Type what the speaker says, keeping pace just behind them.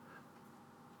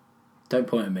Don't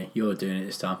point at me. You're doing it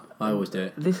this time. I always do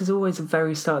it. This is always the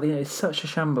very start. It's such a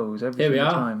shambles every Here we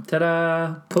single are. time.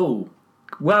 Ta-da! Paul.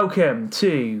 Welcome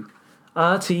to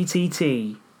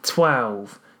RTTT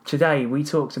 12. Today we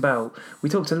talked a lot. We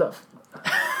talked about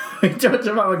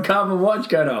when Carbon Watch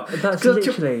going off. That's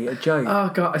literally a joke.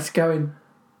 Oh God, it's going.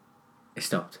 It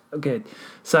stopped. Good.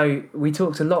 So we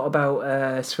talked a lot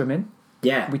about swimming.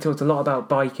 Yeah. We talked a lot about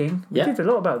biking. We did a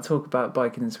lot about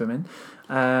biking and swimming.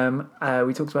 We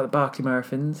talked about the Barklay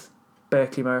marathons.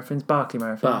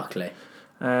 Barkley.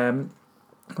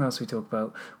 What else did we talk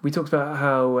about? We talked about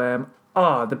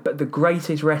how the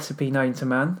greatest recipe known to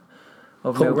man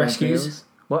of Pool Milburn rescues. Fields.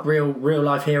 What? Real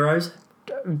life heroes.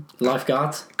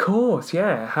 Lifeguards. Of course,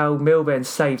 yeah. How Milburn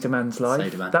saved a man's life.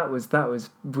 Saved a man. That was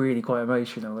really quite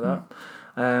emotional.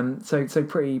 That. So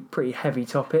pretty heavy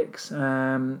topics.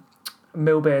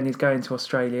 Milburn is going to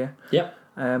Australia. Yep.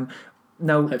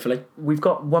 Now, hopefully. We've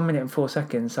got 1 minute and 4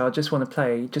 seconds, so I just want to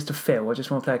play, just to fill, I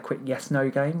just want to play a quick yes-no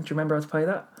game. Do you remember how to play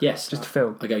that? Yes. Just to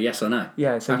fill. I go yes or no?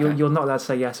 Yeah, so okay. you're not allowed to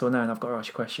say yes or no, and I've got to ask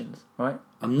you questions, right?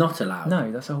 I'm not allowed?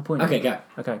 No, that's the whole point. Okay, go.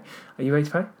 Okay. Are you ready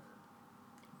to play?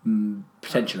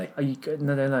 Potentially. Are you good?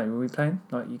 No. Are we playing?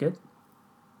 Like, you good?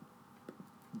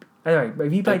 Anyway,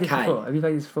 have you played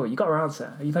this before? You got to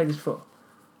answer. Have you played this before?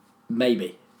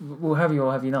 Maybe. Well, have you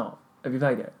or have you not? Have you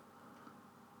played it?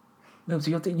 No,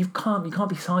 so you can't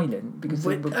be silent because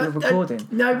we're recording.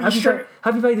 No, have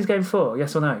you played this game before?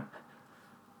 Yes or no?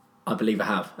 I believe I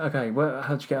have. Okay,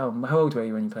 how'd you get on? How old were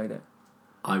you when you played it?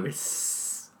 I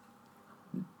was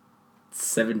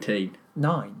 17.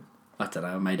 9? I don't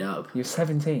know, I made it up. You were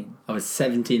 17? I was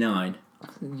 79.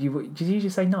 Did you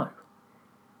just say no?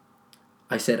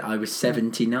 I said I was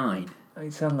 79.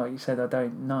 It sounded like you said I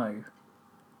don't know.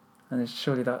 And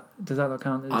surely does that not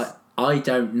count as... I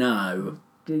don't know.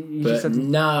 You but just said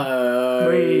no.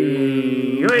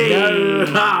 Wee. No.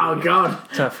 Oh, God.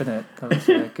 Tough, innit? That was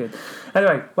good.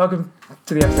 Anyway, welcome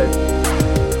to the episode.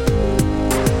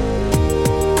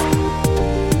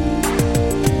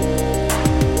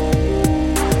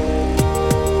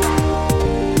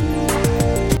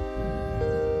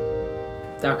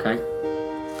 Okay.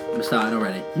 We're starting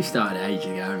already. You started ages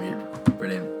ago, haven't you?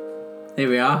 Brilliant. Here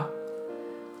we are.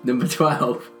 Number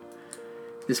 12.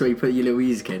 This is where you put your little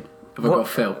music in. Have I got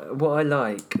Phil? What I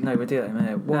like... No, we'll do that in a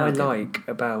minute. What I like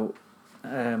about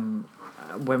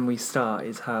when we start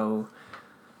is how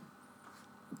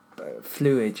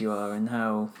fluid you are and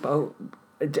how...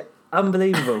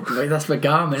 unbelievable. Wait, that's for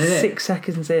Garmin, isn't it? 6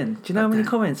 seconds in. Do you know how many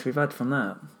comments we've had from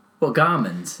that? What,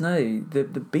 Garmin's? No, the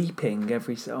beeping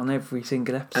on every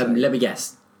single episode. Let me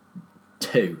guess.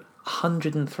 2.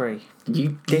 103.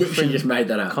 You literally just made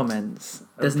that up. Comments.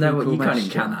 There's no way you can't even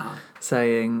count that.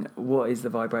 Saying, what is the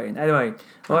vibrating? Anyway,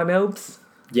 alright, Milbs?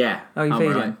 Yeah. How are you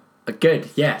feeling? Right. Good,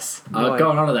 yes. I'll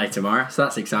go on holiday tomorrow, so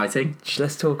that's exciting.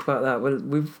 Let's talk about that. Well,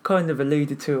 we've kind of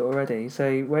alluded to it already.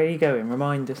 So, where are you going?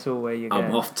 Remind us all where you're going.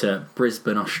 I'm off to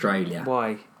Brisbane, Australia.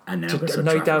 Why? And now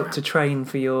no doubt to train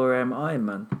for your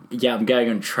Ironman. Yeah, I'm going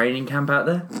on training camp out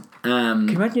there. Can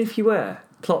you imagine if you were?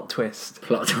 Plot twist.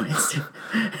 No,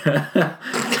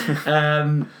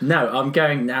 I'm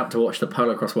going out to watch the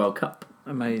Polo Cross World Cup.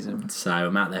 Amazing. So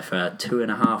I'm out there for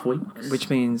 2.5 weeks.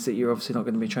 Which means that you're obviously not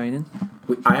going to be training?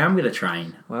 I am going to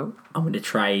train. Well? I'm going to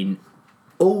train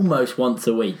almost once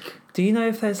a week. Do you know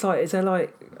if is there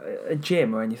a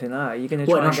gym or anything like that? Are you going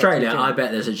to try in Australia? I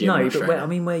bet there's a gym in Australia. No,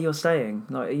 but where you're staying.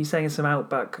 Like, are you saying some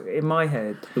outback in my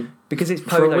head? Because it's for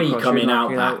Polo a week, Cross, I'm in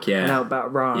outback, an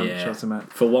outback ranch or something.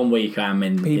 For 1 week, I'm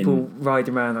in... People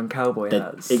riding around on cowboy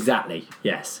hats. Exactly,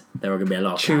 yes. There are going to be a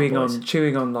lot of chewing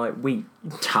cowboys. on like wheat.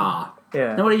 Tar.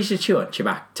 Yeah. No, what do you used to chew on?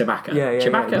 Tobacco. Yeah.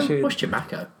 Tobacco? Yeah, What's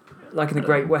tobacco? Like in the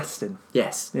Great Western.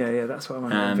 Yes. Yeah, that's what I'm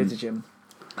envisaging.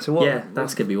 So what? Yeah,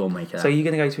 that's going to be 1 week. So you're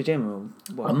going to go to a gym or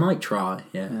what? I might try,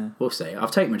 yeah. We'll see.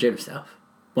 I've taken my gym stuff.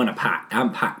 When I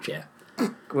haven't packed yet.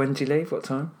 When do you leave? What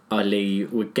time? I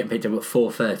leave. We're getting picked up at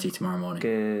 4:30 tomorrow morning.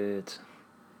 Good.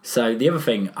 So the other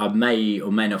thing I may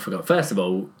or may not forgot. First of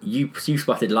all, you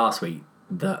spotted last week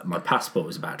that my passport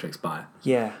was about to expire.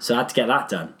 Yeah. So I had to get that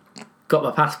done. Got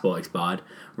my passport expired.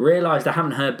 Realised I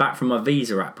haven't heard back from my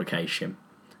visa application.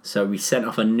 So we sent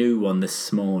off a new one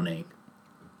this morning.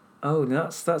 Oh,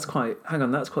 that's quite... Hang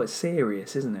on, that's quite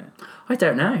serious, isn't it? I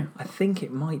don't know. I think it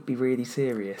might be really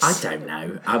serious. I don't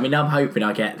know. I mean, I'm hoping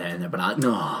I get there and they'll be like,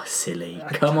 no, silly,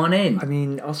 come on in. I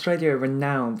mean, Australia are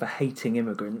renowned for hating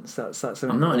immigrants. That's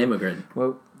I'm not an immigrant.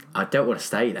 Well... I don't want to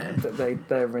stay there.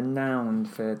 They're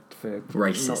renowned for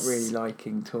racists. Not really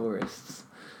liking tourists.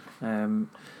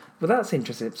 Well, that's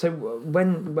interesting. So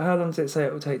how long does it say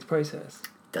it will take to process?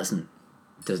 Doesn't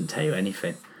tell you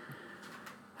anything.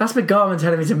 That's my Garmin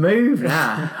telling me to move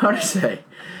now, honestly.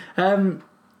 Yeah,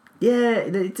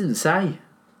 it doesn't say.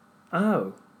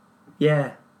 Oh.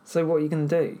 Yeah. So what are you going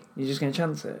to do? You're just going to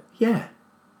chance it? Yeah.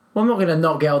 Well, I'm not going to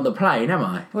not get on the plane, am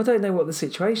I? Well, I don't know what the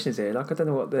situation is here. Like, I don't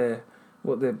know what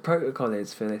the protocol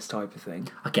is for this type of thing.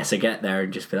 I guess I get there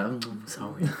and just be like, I'm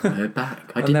sorry, we're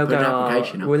back. I did they'll put an go,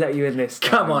 application up. We'll let you in this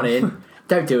time. Come on in.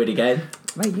 Don't do it again.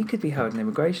 Mate, you could be held in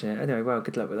immigration. Anyway, well,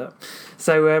 good luck with that.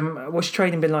 So, what's your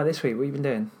training been like this week? What have you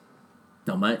been doing?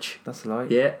 Not much. That's a lie.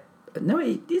 Yeah. No,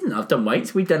 it isn't. I've done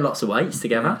weights. We've done lots of weights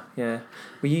together. Yeah.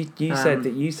 Well, you said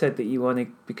that you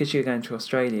wanted, because you're going to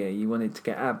Australia, you wanted to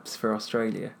get abs for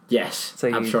Australia. Yes.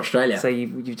 So abs for Australia. So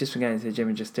you've just been going to the gym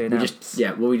and just doing abs.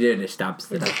 What we're doing is abs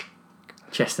today.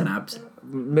 Chest and abs.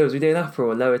 Mills, we doing upper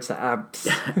or lower to the abs?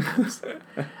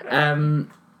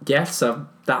 Yeah. So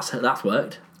that's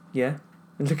worked. Yeah.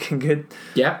 Looking good.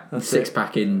 Yeah. That's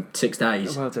 6-pack in 6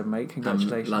 days. Well done, mate.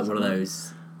 Congratulations. Like one of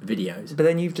those videos. But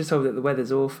then you've just told that the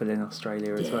weather's awful in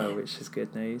Australia as well, which is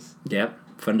good news. Yep,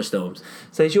 thunderstorms.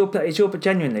 So is your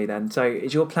genuinely then? So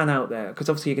is your plan out there? Because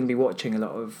obviously you're going to be watching a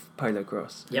lot of polo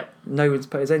cross. Yep. No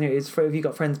one's. Have you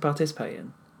got friends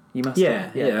participating? You must.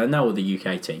 Yeah. I know all the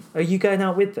UK team. Are you going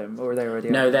out with them, or are they already?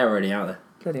 No, they're already out there.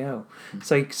 Bloody hell!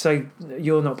 So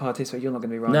you're not participating. You're not going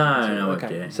to be riding. No.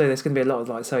 Okay. So there's going to be a lot of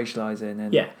like socialising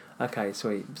and. Yeah. Okay,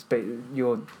 sweet. But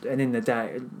in the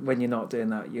day when you're not doing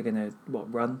that, you're gonna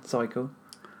run, cycle.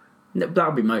 No,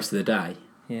 that'll be most of the day.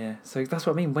 Yeah, so that's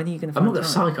what I mean. When are you going to I'm find not going to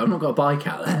cycle. I've not got a bike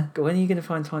out there. When are you going to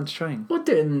find time to train? We'll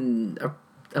do it in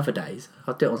other days.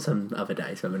 I'll do it on some other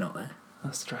days when we're not there.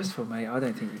 That's stressful, mate. I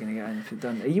don't think you're going to get anything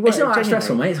done. It's not that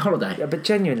stressful, mate. It's a holiday. Yeah, but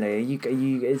genuinely, are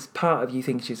you? It's part of you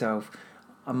thinking to yourself,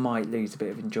 I might lose a bit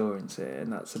of endurance here,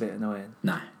 and that's a bit annoying.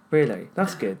 No. Really?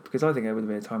 That's good, because I think there would have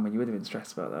been a time when you would have been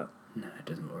stressed about that. No, it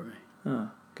doesn't worry me. Oh,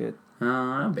 good.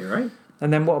 That'll be right.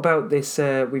 And then what about this?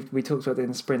 We talked about doing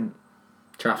the sprint.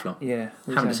 Triathlon. Yeah.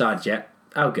 Haven't decided yet.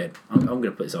 Oh, good. I'm going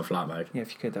to put this on flight mode. Yeah,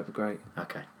 if you could, that'd be great.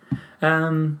 Okay.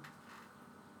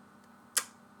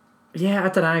 Yeah, I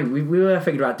don't know. We were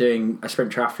thinking about doing a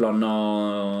sprint triathlon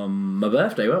on my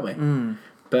birthday, weren't we? Mm.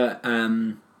 But I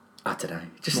don't know.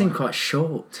 It just seemed quite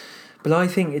short. But I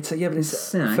think it's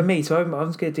for me. So I'm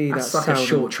going to do that's that. Like a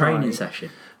short training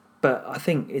session. But I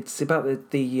think it's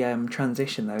about the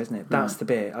transition, though, isn't it? That's the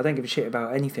bit. I don't give a shit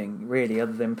about anything really,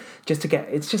 other than just to get.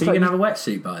 It's just. But you're gonna have a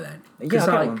wetsuit by then. Yeah,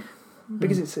 I'll get one.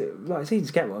 Because it's easy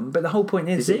to get one. But the whole point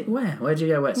is. Is it? Where do you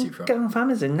get a wetsuit from? Get one off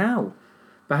Amazon now.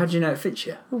 But how do you know it fits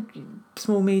you? Well,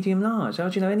 small, medium, large. How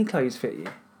do you know any clothes fit you?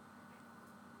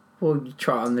 Well, you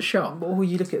try it on the shop. Or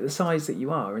you look at the size that you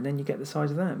are, and then you get the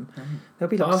size of them. They'll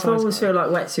be like. But I always feel like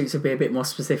wetsuits would be a bit more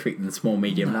specific than small,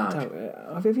 medium, large.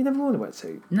 Have you never worn a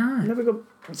wetsuit? No. You've never got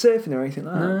surfing or anything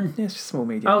like that? No. Yeah, it's just small,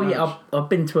 medium. Oh large. yeah, I've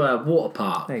been to a water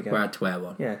park There you go. where I had to wear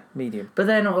one. Yeah, medium. But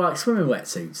they're not like swimming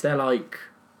wetsuits. They're like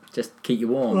just keep you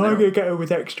warm. Well, I'm going to get it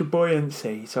with extra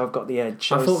buoyancy, so I've got the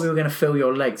edge. I thought we were going to fill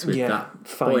your legs with that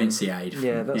buoyancy aid.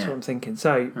 Yeah, that's what I'm thinking.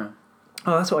 So,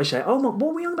 that's what I say. Oh, what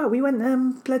were we on about? We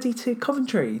went bloody to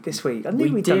Coventry this week. I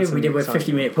knew we did. We did with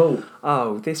 50-metre pool.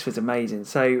 Oh, this was amazing.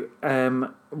 So,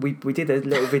 we did a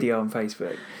little video on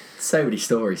Facebook. So many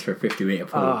stories for a 50-metre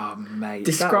pool. Oh, mate.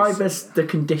 Describe us the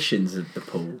conditions of the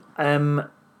pool.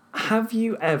 Have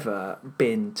you ever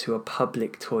been to a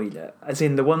public toilet, as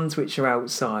in the ones which are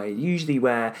outside, usually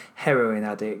where heroin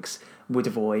addicts would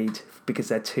avoid because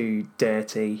they're too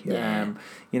dirty,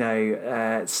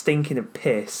 stinking of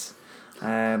piss?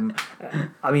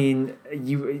 I mean,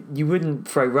 you wouldn't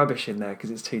throw rubbish in there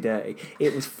because it's too dirty.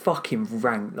 It was fucking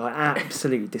rank, like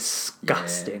absolutely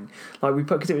disgusting. Like we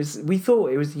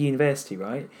thought it was the university,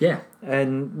 right? Yeah.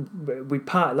 And we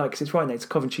because it's right next to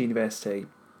Coventry University.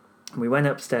 We went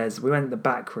upstairs. We went the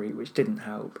back route, which didn't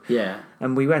help. Yeah.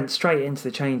 And we went straight into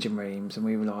the changing rooms, and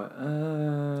we were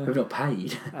like, We've not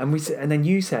paid. And then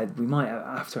you said we might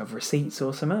have to have receipts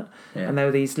or something. Yeah. And there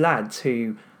were these lads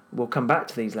who. We'll come back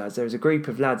to these lads. There was a group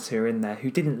of lads who were in there who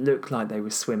didn't look like they were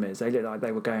swimmers. They looked like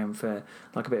they were going for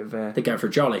like a bit of a. They're going for a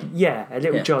jolly. Yeah, a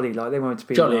little jolly. Like they wanted to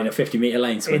be jolly in a 50-metre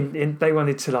lane swim. They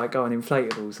wanted to like go on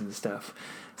inflatables and stuff.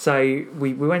 So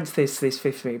we went to this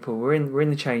 50-metre pool. We're in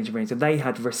the changing rooms, and they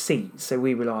had receipts. So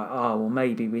we were like, oh well,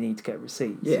 maybe we need to get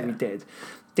receipts. Yeah. So we did.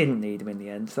 Didn't need them in the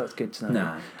end, so that's good to know.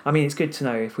 No. I mean, it's good to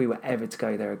know if we were ever to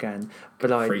go there again. But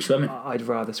free swimming. I'd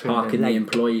rather swim park in the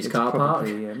employees' car park.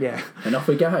 Yeah. And off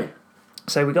we go.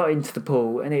 So we got into the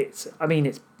pool, and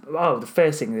the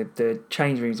first thing, the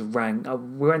change rooms rang.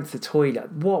 We went to the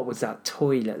toilet. What was that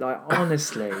toilet? Like,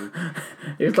 honestly.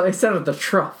 It was like instead of the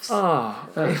troughs.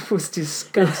 It was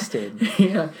disgusting.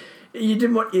 Yeah. You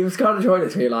didn't want. It was kind of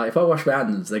toilets where you're like, if I wash my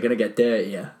hands, they're going to get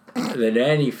dirtier. than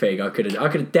anything. I could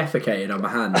have defecated on my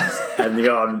hands and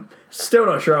gone, still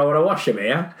not sure I want to wash them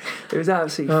here. It was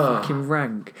absolutely fucking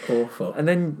rank. Awful. And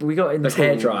then we got in the pool.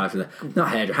 Hair dryers. Not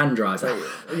hair, hand dryers.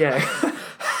 Yeah.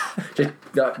 Just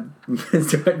like,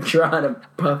 trying to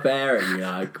puff air at you,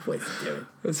 like, what's he doing?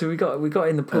 So we got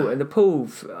in the pool, and the pool,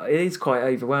 it is quite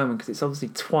overwhelming because it's obviously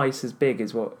twice as big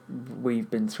as what we've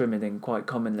been swimming in quite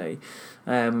commonly.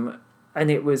 And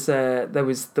it was there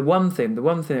was the one thing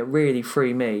that really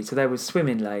threw me. So there was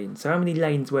swimming lanes. So how many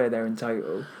lanes were there in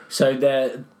total? So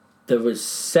there was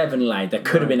 7 lanes. There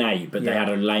could have been 8, but they had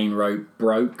a lane rope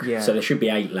broke. Yeah. So there should be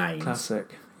 8 lanes.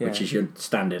 Classic. Yeah. Which is your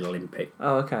standard Olympic.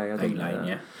 Oh, okay. I 8 lane,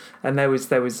 yeah. And there was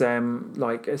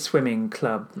like a swimming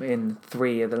club in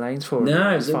 3 of the lanes. 4.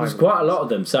 No, there was quite a lot of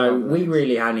them. So we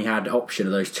really only had option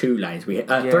of those 2 lanes. We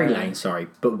 3 lanes, sorry,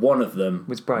 but one of them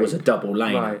was a double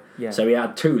lane. Right. Yeah. So we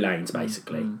had 2 lanes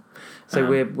basically. So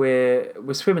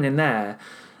we're swimming in there,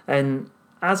 and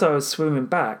as I was swimming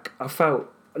back, I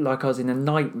felt like I was in a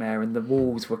nightmare and the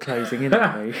walls were closing in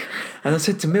on me. And I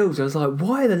said to Mills, I was like,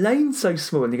 why are the lanes so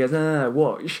small? And he goes, no,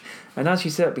 watch. And as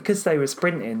you said, because they were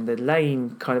sprinting, the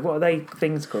lane kind of, what are they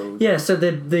things called? Yeah, so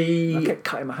the I kept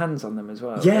cutting my hands on them as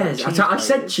well. Yeah, I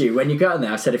said to you when you got in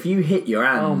there, I said, if you hit your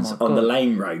hands on the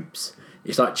lane ropes,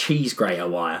 it's like cheese grater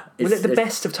wire. Well, at the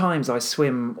best of times, I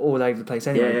swim all over the place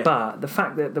anyway. But the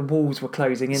fact that the walls were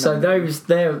closing in. So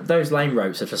those lane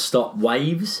ropes are to stop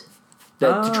waves.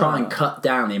 To try and cut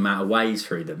down the amount of waves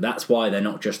through them. That's why they're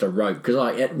not just a rope. Because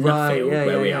like at Nuffield,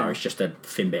 where we are, it's just a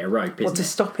thin bit of rope, isn't it? To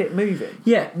stop it moving?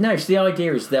 Yeah, no. So the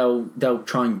idea is they'll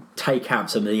try and take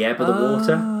out some of the ebb of the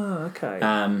water.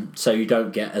 Okay. So you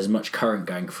don't get as much current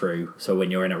going through. So when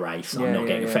you're in a race, I'm not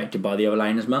getting affected by the other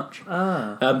lane as much.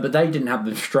 But they didn't have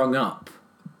them strung up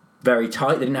very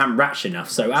tight. They didn't have them ratchet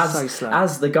enough. So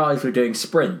as the guys were doing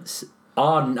sprints,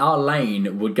 our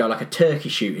lane would go like a turkey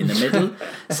shoot in the middle.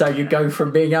 So you go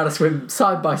from being able to swim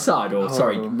side by side,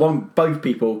 both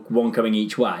people, one coming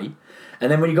each way.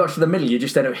 And then when you got to the middle, you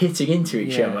just end up hitting into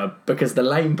each other because the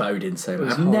lane bowed in so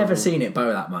much. I've never seen it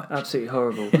bow that much. Absolutely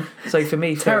horrible. So for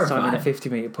me, first time in a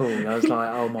 50-metre pool, I was like,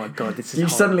 oh my God, this is You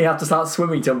suddenly have to start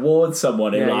swimming towards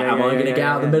someone and am I going to get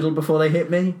out of the middle before they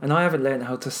hit me? And I haven't learned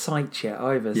how to sight yet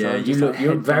either. So yeah,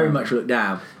 you very much look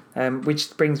down.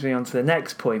 Which brings me on to the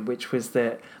next point, which was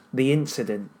the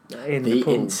incident in the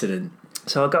pool.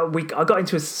 So I got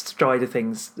into a stride of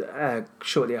things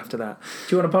shortly after that.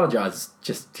 Do you want to apologise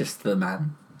just to the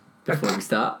man before we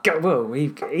start? Well, he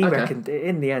reckoned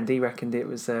in the end. He reckoned it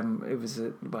was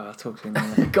well, I'll talk to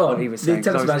him. Go on. He was saying,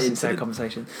 tell us about the incident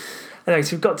conversation. Anyway,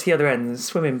 so we've got to the other end,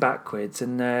 swimming backwards,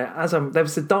 and there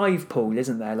was a dive pool,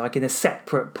 isn't there? Like in a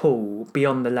separate pool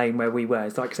beyond the lane where we were.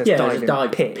 It's like it says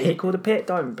diving pit. Is it called a pit?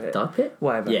 Diving pit? Dive pit?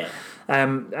 Whatever. Yeah.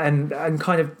 And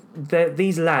kind of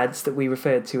these lads that we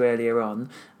referred to earlier on,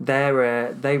 they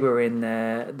were in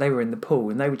the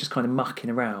pool and they were just kind of mucking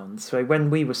around. So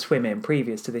when we were swimming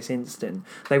previous to this incident,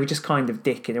 they were just kind of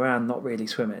dicking around, not really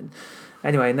swimming.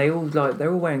 Anyway, and they're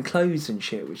all wearing clothes and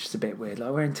shit, which is a bit weird,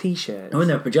 like wearing t-shirts. Oh, in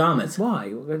their pyjamas.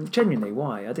 Why? Genuinely,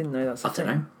 why? I didn't know that's a thing.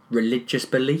 I don't know. Religious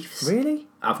beliefs? Really?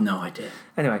 I've no idea.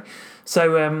 Anyway,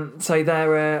 so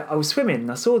I was swimming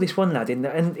and I saw this one lad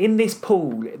in this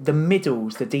pool, the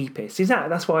middle's the deepest.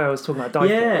 That's why I was talking about dive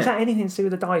pit. Is that anything to do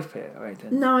with the dive pit or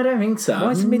anything? No, I don't think so.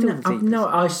 Why is the middle the deepest? No,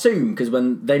 I assume because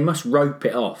when they must rope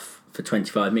it off for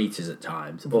 25 metres at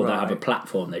times, or they have a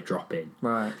platform they drop in.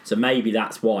 Right. So maybe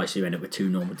that's why, so you end up with 2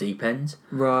 normal deep ends.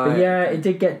 Right. But yeah, it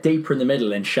did get deeper in the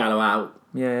middle and shallow out.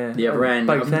 Yeah, the other end.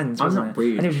 Both ends, wasn't it?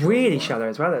 Really and it was really shallow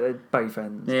as well at both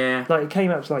ends. Yeah. Like it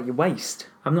came up to like your waist.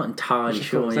 I'm not entirely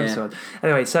sure, yeah.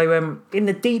 Anyway, so in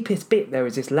the deepest bit there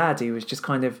was this lad who was just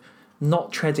kind of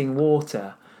not treading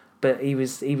water, but he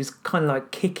was kind of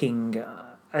like kicking...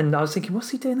 and I was thinking,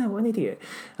 what's he doing there? What an idiot.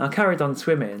 And I carried on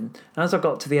swimming. And as I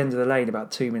got to the end of the lane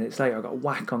about 2 minutes later, I got a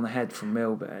whack on the head from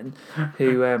Milburn,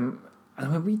 who... and I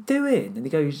went, what are you doing? And he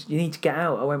goes, you need to get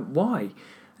out. I went, why?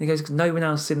 And he goes, because no one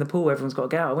else is in the pool, everyone's got to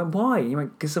get out. I went, why? And he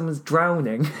went, because someone's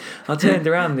drowning. I turned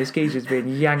around and this geezer's being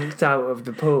yanked out of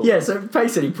the pool. Yeah, so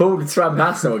basically he pulled and swam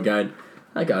past someone going,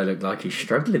 that guy looked like he's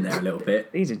struggling there a little bit.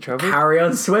 He's in trouble. Carry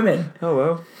on swimming. Oh,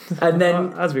 well. And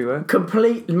then... as we were.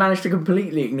 Managed to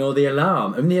completely ignore the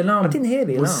alarm. And the alarm... I didn't hear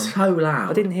the alarm. Was so loud.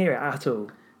 I didn't hear it at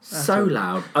all. So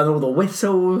loud. And all the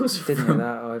whistles. Didn't hear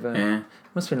that either. Yeah.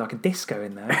 Must have been like a disco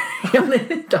in there.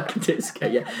 Like a disco,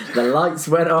 yeah. The lights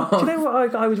went off. Do you know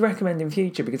what I would recommend in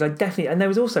future? Because I definitely... And there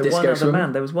was also disco one other swimming.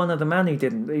 man. There was one other man who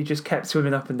didn't. He just kept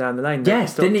swimming up and down the lane.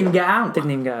 Yes, didn't even get out.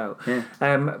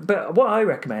 Yeah. But what I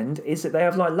recommend is that they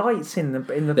have like lights in the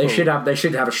pool. They should have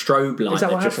a strobe light. Is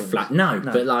that what just happens? No,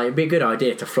 but like it'd be a good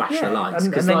idea to flash the lights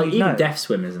because like even deaf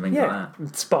swimmers and things like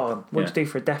that. Spot on. What do you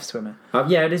do for a deaf swimmer?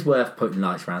 Yeah, it is worth putting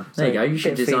lights around. There you go. You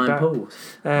should design pools.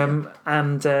 I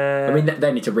mean,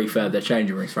 they need to refurb their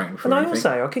changing rooms, frankly. And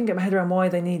I couldn't get my head around why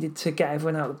they needed to get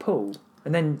everyone out of the pool,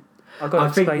 and then I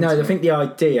think the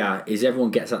idea is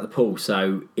everyone gets out of the pool.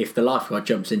 So if the lifeguard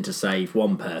jumps in to save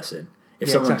one person, if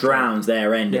someone drowns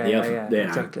their end at the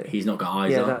other, he's not got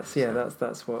eyes on.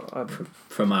 That's what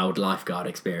from my old lifeguard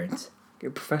experience. A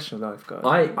professional lifeguard.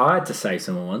 I had to save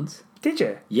someone once. Did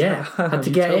you? Yeah, had to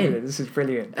get in. This is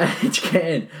brilliant. To get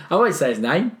in. I won't say his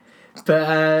name,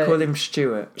 but call him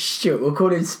Stuart. We'll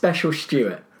call him Special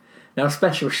Stuart. Now,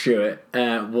 Special Stuart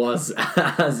was,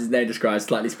 as his name describes,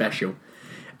 slightly special.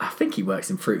 I think he works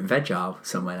in fruit and veg aisle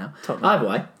somewhere now. Either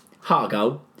way, heart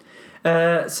goal.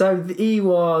 So he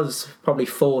was probably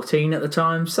 14 at the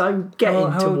time. So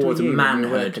getting towards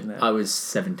manhood, I was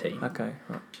 17. Okay,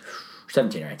 right.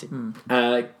 17 or 18.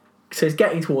 So he's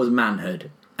getting towards manhood.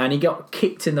 And he got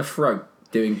kicked in the throat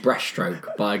doing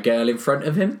breaststroke by a girl in front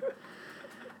of him.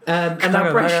 Hang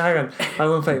on. I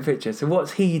want to take a picture. So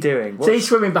what's he doing? So he's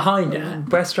swimming behind her.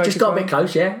 Breaststroke. Just got a bit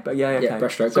close, yeah. But okay.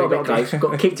 Breaststroke. Got a bit close.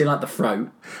 Got kicked in like the throat.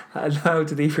 And how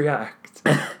did he react?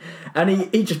 And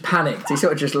he just panicked. He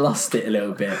sort of just lost it a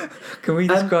little bit. Can we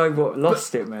describe what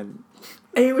lost it meant?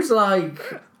 He was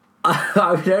like,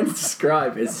 I would only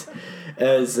describe as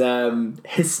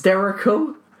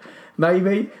hysterical,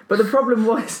 maybe. But the problem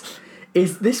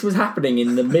is this was happening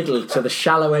in the middle to the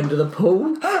shallow end of the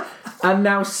pool. And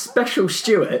now Special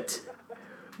Stuart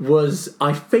was,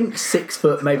 I think, 6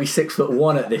 foot, maybe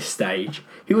 6'1" at this stage.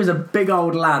 He was a big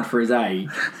old lad for his age.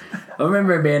 I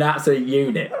remember him being an absolute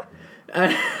unit.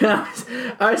 And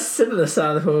I was sitting at the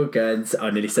side of the pool going,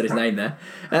 I nearly said his name there,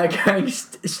 going,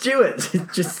 Stuart,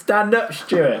 just stand up,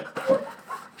 Stuart.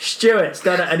 Stuart,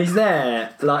 stand up. And he's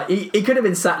there, like, he could have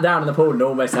been sat down in the pool and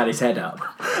almost had his head up.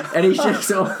 And he's just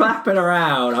sort of flapping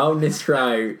around, holding his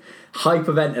throat,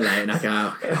 hyperventilating. I go,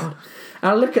 oh, God.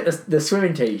 And I look at the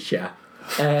swimming teacher,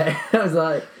 I was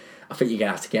like, I think you're going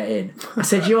to have to get in. I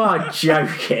said, you are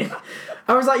joking.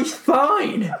 I was like, he's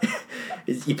fine.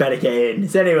 You better get in.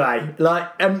 So anyway,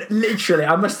 and literally,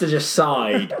 I must have just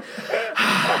sighed.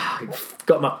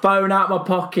 Got my phone out of my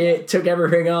pocket, took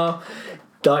everything off,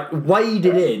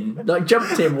 waded in,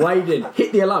 jumped in, waded in,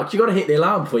 hit the alarm. 'Cause you got to hit the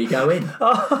alarm before you go in.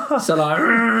 So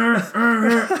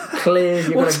clear.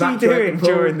 What's he doing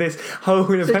during this whole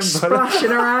event?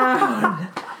 Splashing around.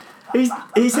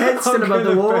 His head's still above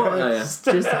the water, just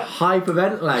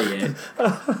hyperventilating.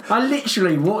 I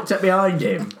literally walked up behind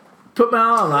him, put my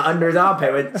arm under his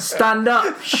armpit, went, stand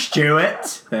up,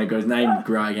 Stuart. There goes name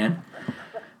right again.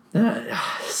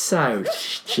 So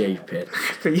stupid.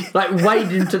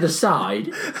 Waded him to the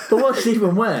side. But what's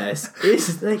even worse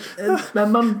is my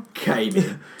mum came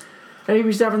in. And he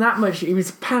was having that much, he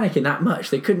was panicking that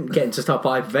much, they couldn't get him to stop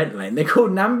hyperventilating. They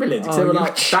called an ambulance. They were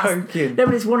like, joking. No,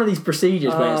 but it's one of these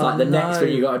procedures where it's like the next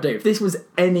thing you got to do. If this was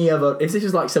if this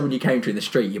was like someone you came to in the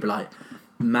street, you'd be like,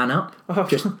 man up.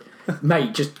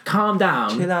 Mate, just calm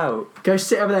down. Chill out. Go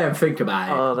sit over there and think about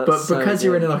it. But because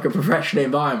you're in a professional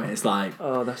environment, it's like...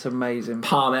 Oh, that's amazing.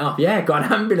 Palm it up. Yeah, got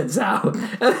an ambulance out. And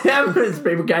the ambulance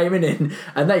people came in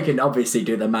and they can obviously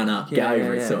do the man up, get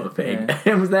over it sort of thing. Yeah.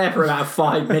 And was there for about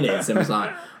 5 minutes and was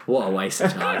like, what a waste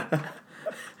of time.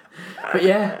 But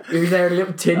yeah, he was there in a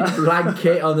little tin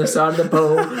blanket on the side of the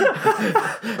pool.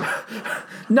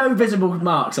 No visible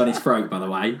marks on his throat, by the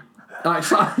way.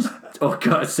 Oh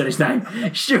God, I said his name.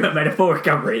 Stuart made a full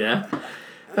recovery there.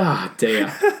 Oh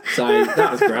dear. So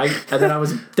that was great. And then I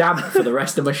was damp for the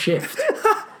rest of my shift,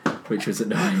 which was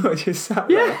annoying. Just sat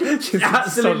there. Just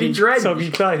absolutely drenched.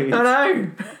 Soggy clothes. I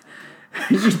know.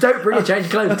 You don't bring a change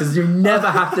of clothes because you never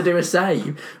have to do a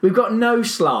save. We've got no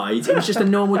slides. It was just a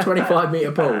normal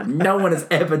 25-metre pool. No one has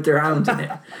ever drowned in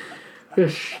it.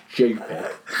 Stupid.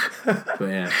 But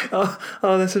yeah. Oh,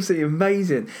 that's absolutely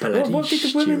amazing. What did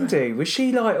the women do? Was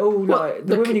she the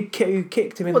woman who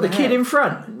kicked him in the head? The kid in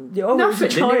front? Nothing,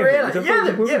 didn't you realise?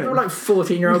 Yeah, the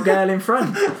 14-year-old girl in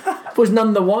front. Was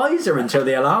none the wiser until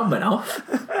the alarm went off.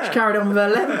 She carried on with her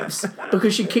levels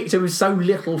because she kicked her with so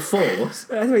little force.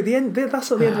 Anyway,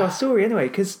 that's not the end of our story anyway,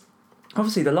 because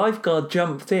obviously the lifeguard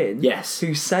jumped in. Yes.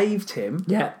 Who saved him.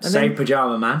 Yeah, saved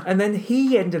Pyjama Man. And then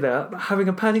he ended up having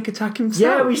a panic attack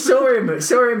himself. Yeah, we saw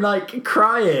him like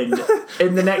crying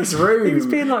in the next room. He was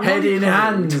being like head in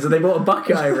hands, and they brought a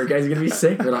bucket over and goes, he's going to be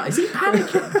sick. We're like, is he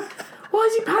panicking? Why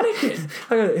is he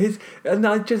panicking? And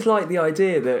I just like the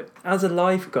idea that as a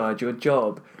lifeguard, your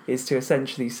job is to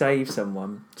essentially save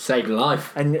someone. Save a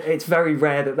life. And it's very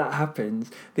rare that happens.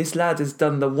 This lad has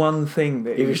done the one thing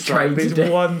that he was trained to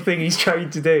do. One thing he's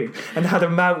trained to do, and had a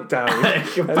meltdown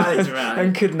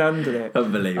and couldn't handle it.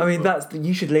 Unbelievable. I mean,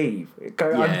 you should leave. I'm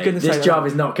going to say this job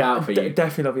is not out for you.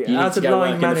 Definitely not. You need to go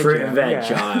work in the fruit and veg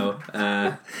aisle.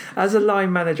 As a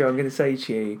line manager, I'm going to say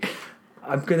to you,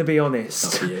 I'm going to be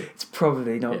honest. It's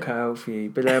probably not cut out for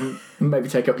you, but maybe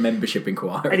take up membership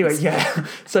inquiries. Anyway, yeah.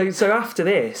 So after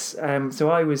this, so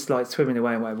I was like swimming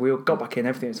away and whatever. We all got back in,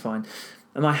 everything was fine,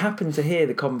 and I happened to hear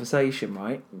the conversation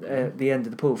right at the end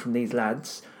of the pool from these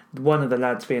lads. One of the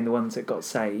lads being the ones that got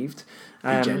saved.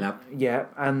 DJ lab. Yeah,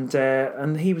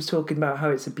 and he was talking about how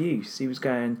it's abuse. He was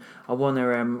going, I want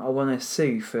to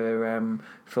sue for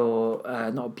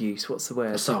not abuse. What's the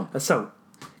word? Assault.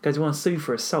 Goes, I want to sue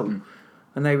for assault.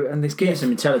 And this get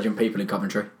some intelligent people in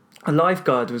Coventry. A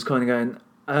lifeguard was kind of going,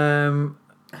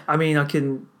 I mean, I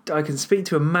can speak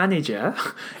to a manager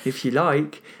if you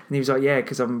like. And he was like, yeah,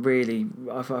 because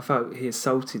I felt he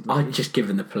assaulted me. I'd just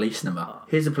given the police number.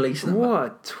 Here's the police number. What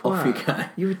a twat. Off you go.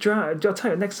 You would drown. I'll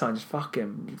tell you next time, just fuck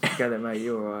him. Forget it, mate,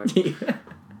 you're alright. Yeah.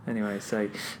 Anyway, so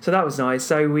that was nice.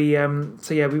 So we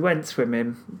went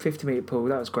swimming, 50-metre pool,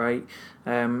 that was great.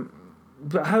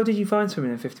 But how did you find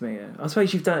swimming in 50 metre? I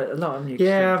suppose you've done it a lot, haven't you?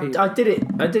 Yeah, I did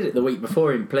it the week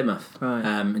before in Plymouth. Right.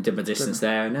 And did my distance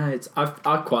there. No,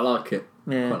 I quite like it.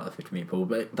 Yeah. Quite like the 50 metre pool,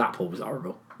 but that pool was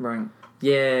horrible. Right.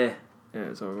 Yeah. Yeah, it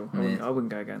was horrible. I wouldn't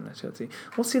go again, actually.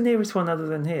 What's the nearest one other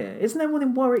than here? Isn't there one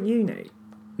in Warwick Uni?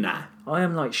 Nah. I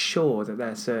am like sure that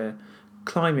there's a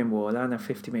climbing wall and a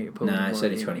 50 metre pool. No, it's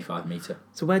only 25 metre.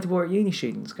 So where do Warwick Uni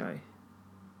students go?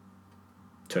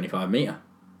 25 metre.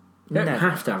 You don't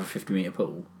have to have a 50 metre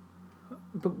pool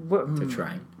to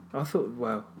train. I thought,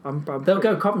 well, they'll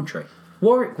go Coventry.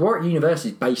 Warwick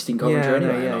University is based in Coventry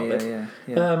anyway.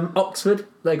 Yeah. Oxford,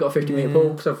 they got a 50 metre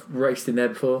pool because I've raced in there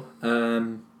before.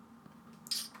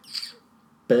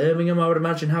 Birmingham, I would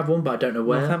imagine, have one, but I don't know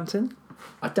where. Northampton?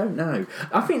 I don't know.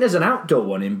 I think there's an outdoor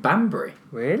one in Banbury.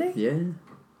 Really? Yeah.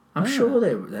 I'm sure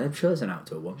there's an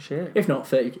outdoor one. Shit. If not,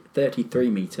 33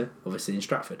 metre, obviously, in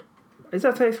Stratford. Is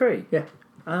that 33? Yeah.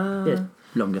 Yeah,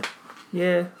 longer.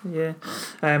 Yeah.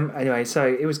 Anyway, so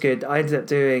it was good. I ended up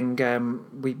doing.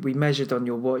 We measured on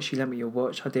your watch. You lent me your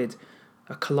watch. I did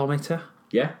 1 kilometre.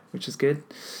 Yeah, which is good.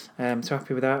 So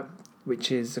happy with that.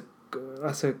 Which is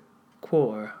that's a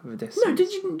quarter of a distance. No,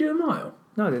 did you do a mile?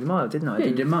 No, I did a mile, didn't I? Yeah,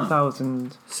 you did a mile.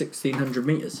 1,600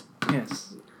 metres.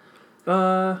 Yes.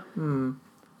 Oh,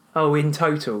 in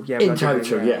total, yeah. In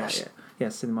total, yes. Yeah.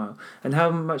 Yes, in a mile. And how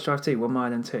much do I have to do? 1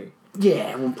 mile and 2.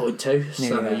 Yeah, 1.2.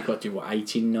 So Yeah. you've got to do,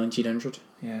 1900?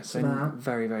 Yeah, so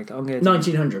very, very good.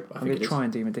 1900, I'm going to try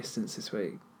and do my distance this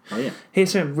week. Oh, yeah.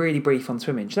 Here's something really brief on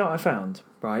swimming. Do you know what I found?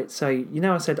 Right, so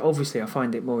I said obviously I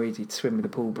find it more easy to swim with a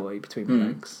pool boy between my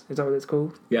legs. Is that what it's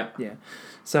called? Yeah. Yeah.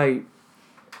 So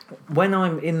when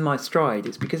I'm in my stride,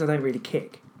 it's because I don't really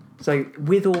kick. So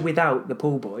with or without the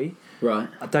pool boy, right,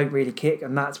 I don't really kick,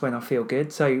 and that's when I feel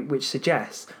good. So which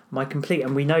suggests my complete,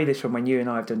 and we know this from when you and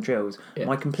I have done drills,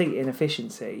 my complete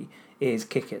inefficiency is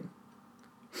kicking.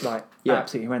 Like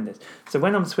absolutely horrendous. So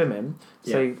when I'm swimming,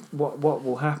 what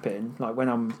will happen? Like when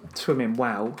I'm swimming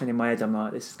well, and in my head I'm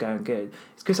like, this is going good.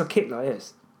 It's because I kick like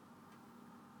this.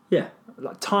 Yeah.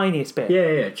 Like tiniest bit.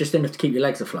 Yeah. Just enough to keep your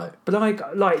legs afloat. But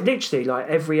like literally like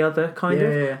every other kind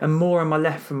of, and more on my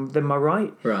left than my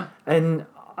right. Right. And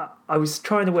I was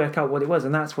trying to work out what it was,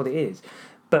 and that's what it is.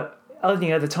 But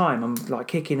only other time I'm like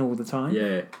kicking all the time.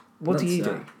 Yeah. What do you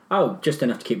do? Oh, just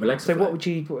enough to keep my legs afloat. So what would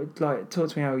you like? Talk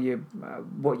to me how you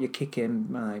what your kicking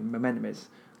momentum is.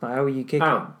 Like how are you kicking?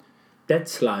 Oh, dead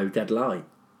slow, dead light.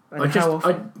 And how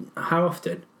often? How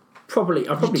often? Probably.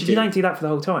 You don't do that for the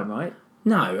whole time, right?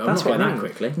 No, I'm not going that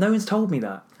quickly. No one's told me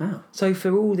that. Oh. So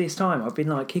for all this time, I've been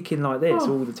like kicking like this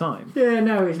all the time. Yeah,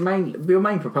 no, your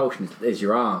main propulsion is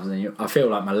your arms, and I feel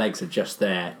like my legs are just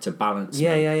there to balance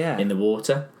me in the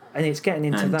water. And it's getting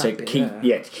into and that to bit,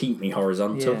 keep me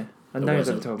horizontal. Yeah, and no one's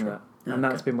ever told me that. And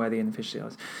that's been where the inefficiency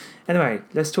was. Anyway,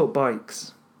 let's talk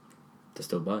bikes. Let's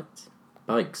talk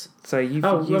bikes. So you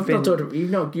asked me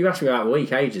about a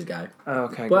week ages ago. Oh,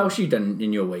 okay. What else have you done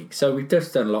in your week? So we've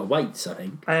just done a lot of weights, I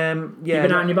think. Yeah. You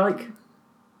been out on your bike?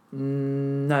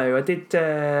 No, I did.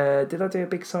 Did I do a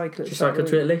big cycle? Did you cycle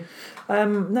to Italy?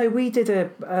 No, we did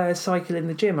a cycle in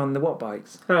the gym on the watt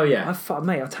bikes. Oh yeah,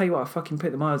 mate. I'll tell you what, I fucking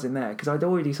put the miles in there because I'd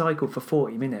already cycled for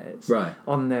 40 minutes. Right.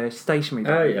 On the stationary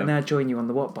bike. Oh yeah. And now join you on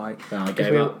the watt bike. Oh, I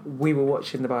gave up. We were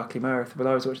watching the Barklay Marathon. Well,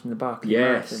 I was watching the Barklay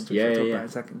Marathon, which we'll talk about in a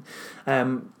second.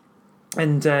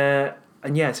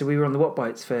 And yeah, so we were on the watt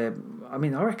bikes for. I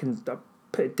mean, I reckon I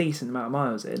put a decent amount of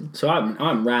miles in. So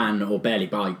I ran or barely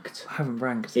biked. I haven't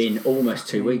ran in almost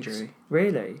 2 weeks.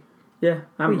 Really? Yeah,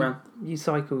 I haven't ran. You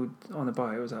cycled on a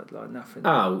bike, or was that like nothing?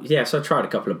 Oh, yeah, so I tried a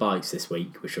couple of bikes this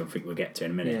week, which I think we'll get to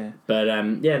in a minute. Yeah. But,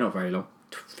 not very long.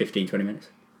 15, 20 minutes.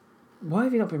 Why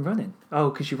have you not been running? Oh,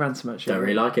 because you ran so much. Don't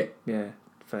really like it. Yeah,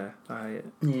 fair. I hate it.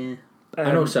 Yeah.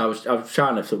 And also, I was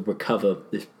trying to sort of recover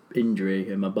this injury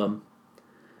in my bum.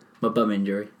 My bum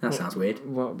injury. That sounds weird.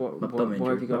 Why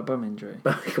have you got a bum injury?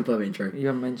 Bum injury. You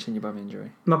haven't mentioned your bum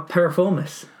injury. My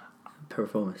piriformis.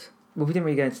 Well, we didn't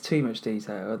really go into too much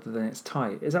detail other than it's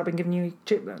tight. Has that been giving you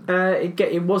chip then?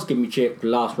 It was giving me chip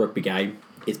last rugby game.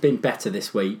 It's been better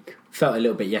this week. Felt a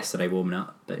little bit yesterday warming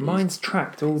up. But mine's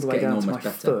tracked all the way down to my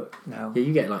foot now. Yeah,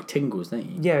 you get like tingles, don't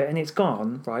you? Yeah, and it's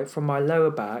gone, right, from my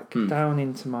lower back down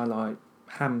into my like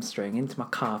hamstring, into my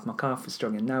calf. My calf was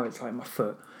strong and now it's like my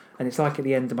foot. And it's like at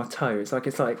the end of my toe. It's like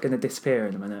going to disappear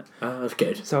in a minute. Oh, that's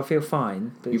good. So I feel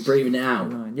fine. But you're breathing it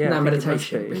out? Yeah. No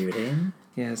meditation. Breathe it in.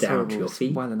 Yeah, it's down horrible. to your feet.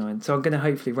 It's well annoying. So I'm going to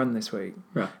hopefully run this week.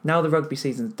 Right. Now the rugby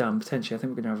season's done, potentially, I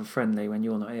think we're going to have a friendly when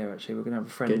you're not here, actually. We're going to have a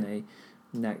friendly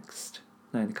in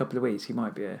a couple of weeks. You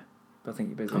might be here. But I think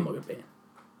you're busy. I'm not going to be here.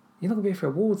 You're not going to be here for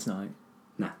awards night?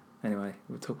 No. Anyway,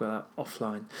 we'll talk about that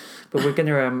offline. But we're going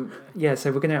to, I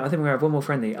think we're going to have one more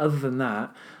friendly. Other than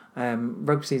that,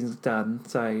 rugby season's done,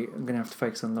 so I'm going to have to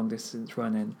focus on long distance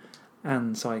running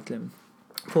and cycling.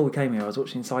 Before we came here, I was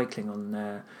watching cycling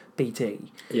on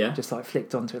BT. Yeah. Just like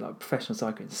flicked onto it like professional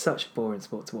cycling. It's such a boring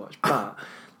sport to watch, but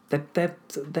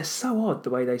they're so odd the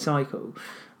way they cycle.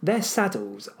 Their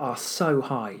saddles are so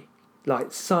high,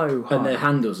 like so high, and their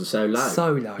handles are so low.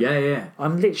 So low. Yeah.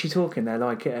 I'm literally talking. They're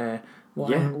like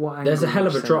what angle? There's a hell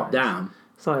of a drop down.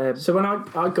 It's like so when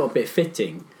I got a bit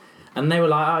fitting. And they were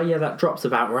like, oh yeah, that drop's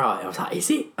about right. I was like, is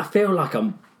it? I feel like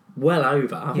I'm well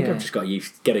over. I think I've just got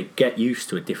to get used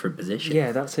to a different position.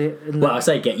 Yeah, that's it. And well, I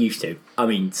say get used to. I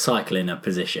mean, cycle in a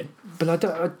position. But I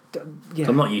don't.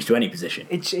 I'm not used to any position.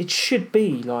 It should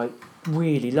be like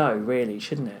really low, really,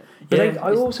 shouldn't it? But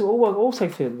I also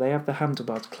feel that they have the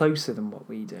handlebars closer than what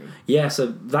we do. Yeah, so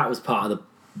that was part of the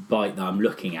bike that I'm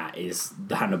looking at. Is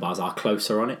the handlebars are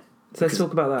closer on it. So let's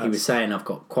talk about that. He was saying I've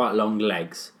got quite long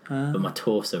legs, but my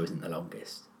torso isn't the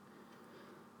longest.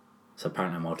 So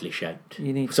apparently I'm oddly shaped.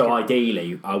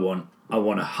 Ideally, I want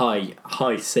a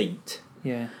high seat.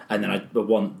 Yeah. And then I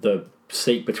want the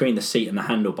seat between the seat and the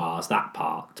handlebars, that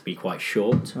part, to be quite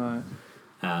short. Right.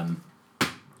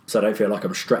 So I don't feel like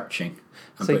I'm stretching.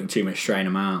 I'm putting too much strain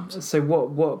on my arms. So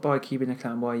what bike have you been looking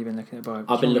at and why have you been looking at bikes?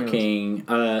 I've been looking.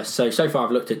 So far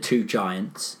I've looked at 2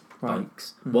 Giants.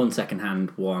 Bikes, one second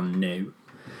hand, one new,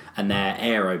 and they're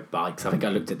aero bikes. I think I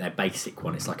looked at their basic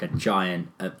one. It's like a giant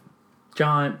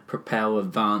Propel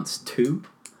Advance 2,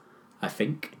 I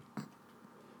think.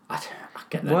 I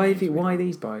get that. Why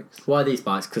these bikes? Why these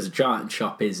bikes? Because the Giant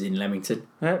shop is in Leamington.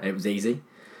 Yep. It was easy.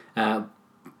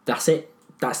 That's it.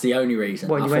 That's the only reason.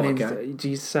 What, you went in, do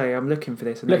you say, I'm looking for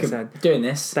this? And they said, doing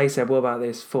this. They said, what about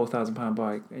this £4,000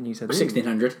 bike? And you said,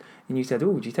 $1,600. And you said,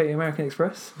 oh, do you take the American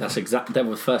Express? That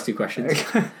were the first 2 questions.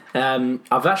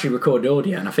 I've actually recorded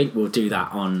audio, and I think we'll do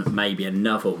that on maybe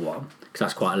another one, because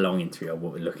that's quite a long interview of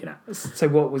what we're looking at. So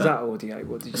what was that audio?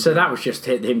 What did you do? That was just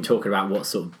him talking about what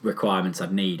sort of requirements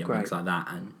I'd need and things like that,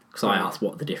 and because I asked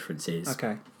what the difference is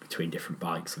between different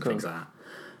bikes and things like that.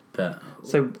 But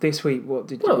so this week, what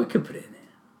did you... Well, we could put it in there.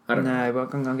 I don't know. Well,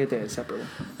 I'm going to do it separately.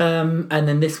 And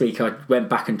then this week I went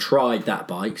back and tried that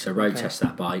bike, so road test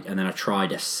that bike, and then I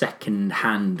tried a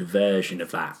second-hand version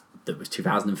of that was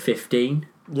 2015.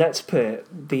 Let's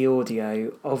put the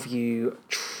audio of you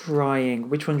trying...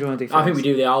 Which one do you want to do first? I think we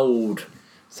do the old...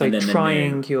 So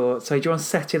trying your... So do you want to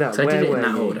set it up? So I did it in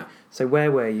that order. So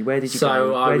where were you? Where did you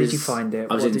go? Where did you find it?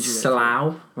 I was in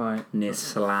Slough. Right. Near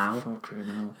Slough.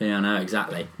 Criminal. Yeah, I know,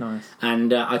 exactly. Nice.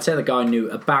 And I'd say the guy knew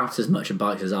about as much of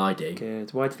bikes as I do.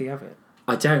 Good. Why did he have it?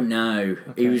 I don't know.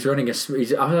 Okay. He was running I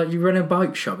was like, you run a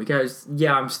bike shop? He goes,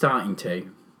 yeah, I'm starting to.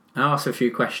 I asked him a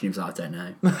few questions. He was like, I don't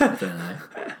know. I don't know.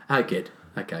 How good.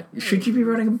 Okay. Should you be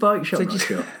running a bike shop? I'm not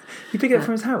sure. You pick it up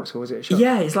from his house, or was it a shop?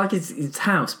 Yeah, it's like his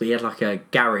house, but he had like a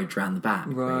garage round the back.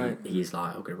 Right. He's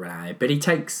like, I'm going to run out. But he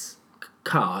takes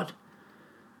card.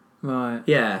 Right.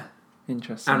 Yeah.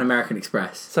 Interesting. And American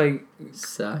Express. So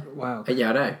wow. Yeah,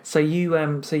 I know. So you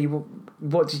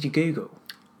what did you Google?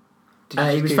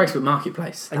 It was Facebook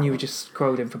Marketplace. And you were just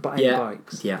scrolling for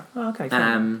bikes? Yeah. Oh, okay,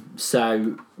 fine.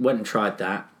 So went and tried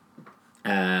that.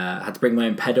 Had to bring my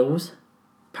own pedals.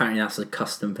 Apparently that's a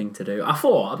custom thing to do. I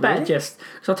thought, I better just...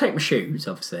 Because I'll take my shoes,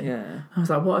 obviously. Yeah. I was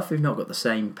like, what if we've not got the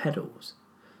same pedals?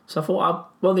 So I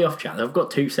thought, on the off chance, I've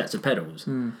got 2 sets of pedals.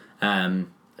 So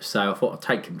I thought I'd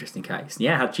take them just in case.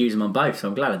 Yeah, I had to use them on both, so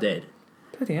I'm glad I did.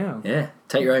 Bloody hell. Yeah,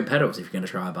 take your own pedals if you're going to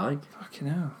try a bike. Fucking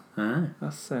hell.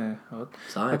 That's odd.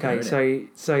 Okay,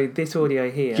 so this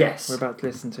audio here yes. we're about to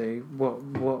listen to,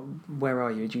 where are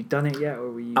you? Had you done it yet,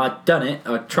 or were you... I'd done it.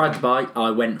 I tried the bike.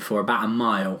 I went for about a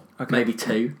mile, maybe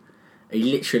 2. He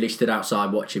literally stood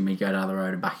outside watching me go down the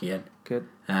road and back again. Good.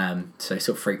 So it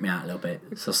sort of freaked me out a little bit.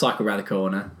 So I cycled around the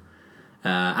corner,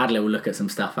 had a little look at some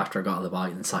stuff after I got on the bike,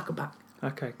 and then cycled back.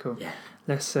 Okay, cool. Yeah.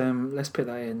 Let's put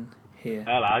that in here.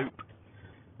 Hello.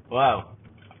 Well,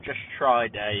 I've just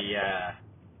tried a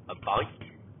bike.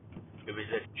 It was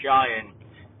a giant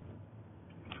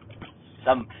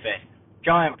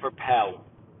Propel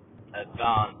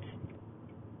Advanced.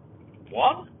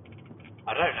 What?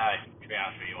 I don't know. To be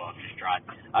honest with you, I've just tried.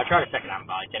 I tried a second-hand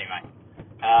bike anyway.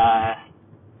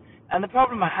 And the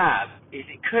problem I have is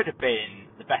it could have been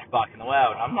the best bike in the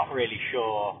world. I'm not really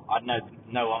sure I know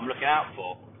what I'm looking out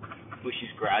for, which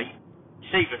is great.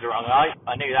 Seat was the wrong height.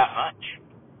 I knew that much.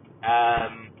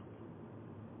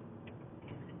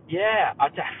 Yeah, I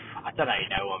don't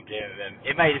really know what I'm doing with them.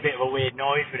 It made a bit of a weird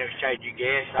noise when it was changing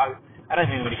gear, so I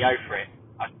don't think I'm going to go for it.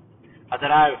 I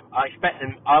don't know. I expect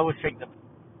them. I always think that,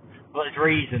 well, there's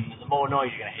reason that the more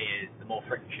noise you're going to hear, the more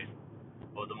friction,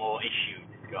 or the more issues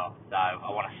it's got. So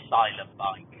I want a silent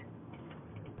bike.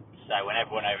 So when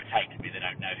everyone overtakes me, they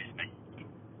don't notice me.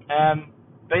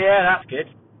 But yeah, that's good.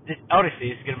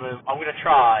 Honestly, I'm going to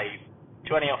try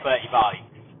 20 or 30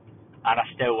 bikes, and I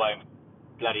still won't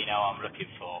bloody know what I'm looking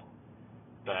for.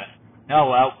 But, oh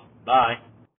well, bye.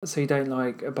 So you don't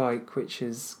like a bike which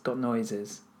has got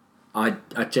noises? I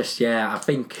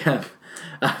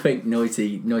think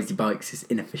noisy bikes is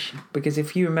inefficient. Because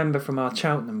if you remember from our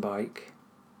Cheltenham bike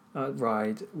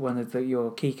ride, one of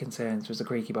your key concerns was a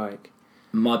creaky bike.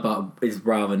 My bike is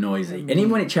rather noisy, and even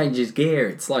when it changes gear,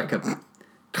 it's like a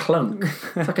clunk.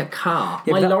 It's like a car.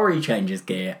 My lorry changes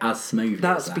gear as smoothly.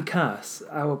 That's as that. because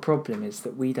our problem is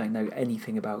that we don't know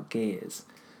anything about gears.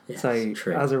 Yes, so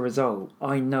true. As a result,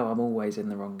 I know I'm always in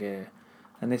the wrong gear,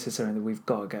 and this is something that we've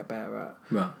got to get better at.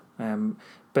 Right.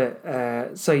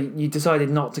 So you decided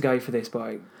not to go for this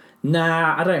bike?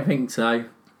 Nah, I don't think so.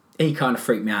 He kind of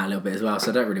freaked me out a little bit as well,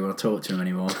 so I don't really want to talk to him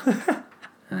anymore.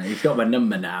 He's got my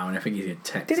number now, and I think he's going to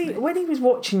text me. When he was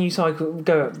watching you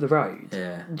go up the road,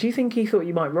 do you think he thought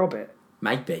you might rob it?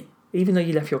 Maybe. Even though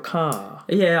you left your car?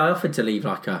 Yeah, I offered to leave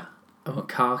like a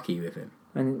car key with him.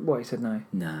 And what, he said no?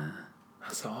 Nah.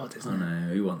 That's odd, isn't it? I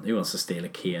know. Who wants to steal a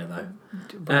Kia,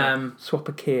 though? Swap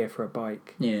a Kia for a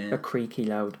bike. Yeah. A creaky,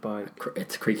 loud bike.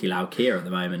 It's a creaky, loud Kia at the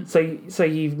moment. So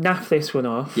you've naffed this one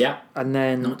off. Yeah. And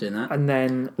then... Not doing that. And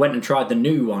then... Went and tried the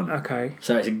new one. Okay.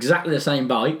 So it's exactly the same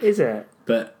bike. Is it?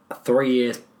 But 4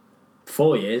 years,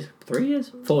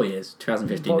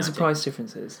 2015. What's the price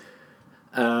differences?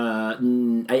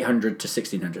 800 to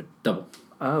 1600, double.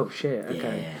 Oh shit!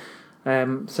 Okay.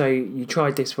 Yeah. So you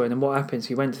tried this one, and what happened?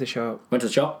 So you went to the shop. Went to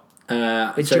the shop.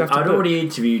 I'd already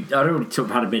had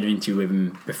a bit of interview with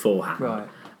him beforehand. Right.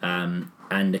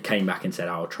 And I came back and said,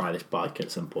 I'll try this bike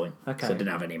at some point. Okay. So I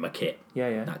didn't have any of my kit.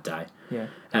 That day. Yeah.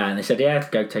 And they said,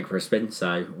 go take it for a spin.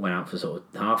 So went out for sort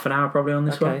of half an hour probably on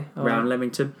this one around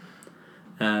Leamington.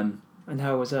 And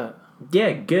how was that?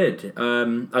 Yeah, good.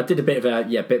 I did a bit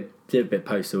of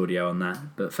post audio on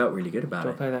that, but felt really good about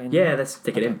it. Play that in? Yeah, let's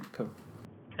stick it in. Cool.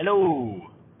 Hello.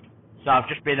 So I've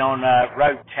just been on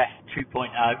road test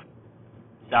 2.0.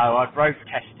 So I've road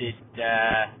tested.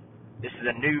 This is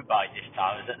a new bike this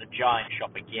time. I was at the Giant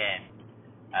shop again.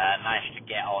 Managed to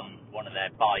get on one of their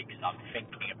bikes I'm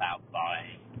thinking about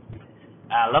buying.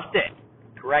 I loved it.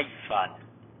 Great fun.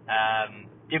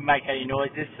 Didn't make any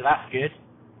noises, so that's good.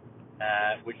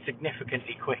 Was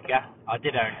significantly quicker. I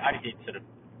only did sort of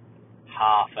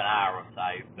half an hour or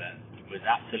so, but was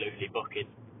absolutely bucking.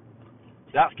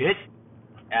 So that's good.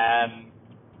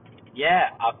 Yeah,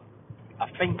 I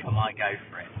think I might go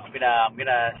for it. I'm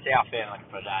gonna see how I feel in like a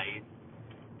couple of days.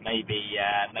 Maybe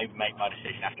make my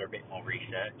decision after a bit more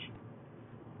research.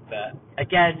 But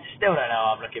again, still don't know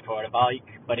what I'm looking for in a bike.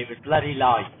 But it was bloody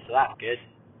light, so that's good.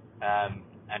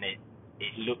 And it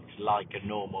looked like a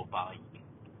normal bike.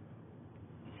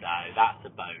 So that's a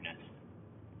bonus.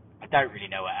 I don't really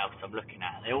know what else I'm looking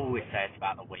at. They always say it's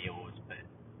about the wheels, but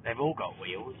they've all got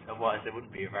wheels, otherwise they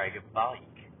wouldn't be a very good bike.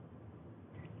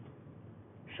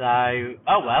 So,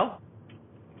 oh well.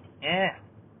 Yeah.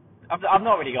 I've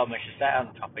not really got much to say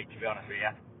on the topic, to be honest with you.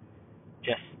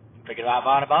 Just thinking about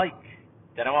buying a bike.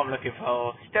 Don't know what I'm looking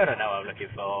for. Still don't know what I'm looking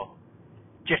for.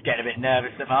 Just getting a bit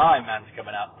nervous that my Ironman's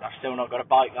coming up. I've still not got a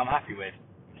bike that I'm happy with.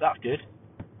 So that's good.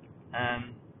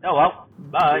 Oh well.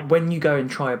 Bye. When you go and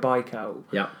try a bike out,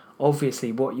 yeah,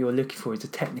 obviously what you're looking for is the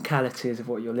technicalities of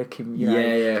what you're looking. You know,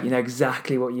 yeah. You know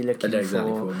exactly what you're looking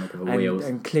for.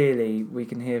 And clearly we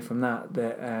can hear from that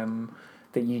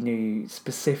that you knew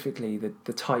specifically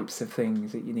the types of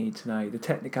things that you need to know, the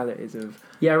technicalities of.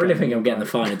 Yeah, I really think I'm getting the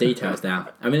finer details now.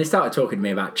 I mean, they started talking to me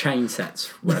about chain sets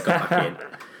when I got back in.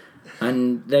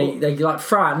 And they like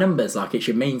throw out numbers like it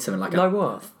should mean something like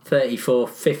what?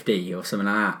 3450 or something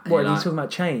like that. What, are you talking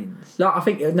about chains? Like, I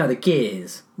think, no, the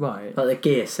gears. Right. Like the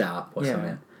gear setup or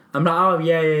something. I'm like, oh,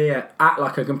 yeah. Act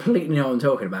like I completely know what I'm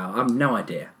talking about. I have no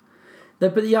idea.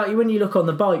 But when you look on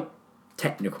the bike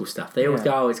technical stuff, they always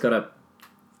go, oh, it's got a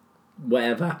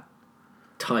whatever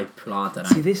type, I don't know.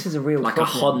 See, this is a real like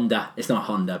problem. A Honda. It's not a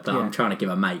Honda, but I'm trying to give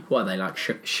a make. What are they like?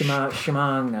 Shimano.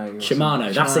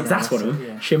 Shimano. That's one of them.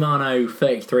 Yeah. Shimano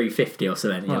 3350 or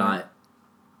something. You're like,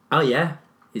 oh yeah,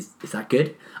 is that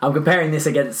good? I'm comparing this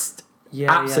against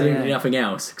absolutely nothing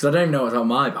else because I don't know what's on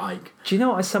my bike. Do you know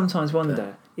what I sometimes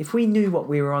wonder? If we knew what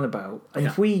we were on about, and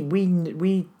if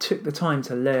we took the time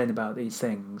to learn about these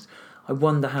things, I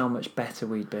wonder how much better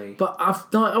we'd be. But I've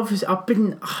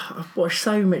watched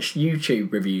so much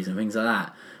YouTube reviews and things like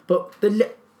that. But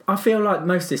I feel like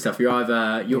most of this stuff you're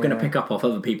going to pick up off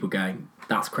other people going,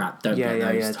 that's crap, don't get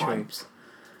those types.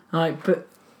 Like, but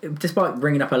despite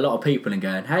bringing up a lot of people and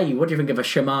going, hey, what do you think of a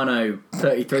Shimano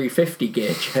 3350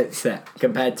 gear set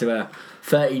compared to a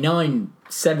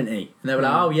 3970? And they were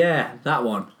like, oh yeah, that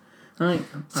one. Right.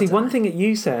 See, one thing that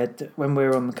you said when we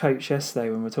were on the coach yesterday,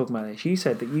 when we were talking about this, you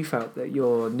said that you felt that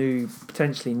your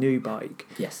potentially new bike,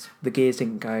 the gears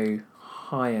didn't go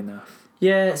high enough.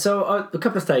 Yeah, so a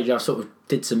couple of stages I sort of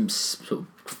did some sort of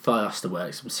faster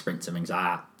work, some sprints and things like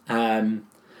that. And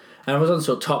I was on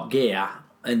sort of top gear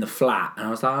in the flat, and I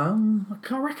was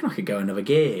like, I reckon I could go another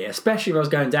gear here. Especially if I was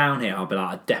going down here, I'd be like,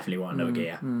 I definitely want another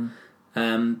gear.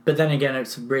 But then again,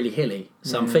 it's really hilly.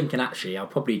 So I'm thinking, actually, I'll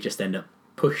probably just end up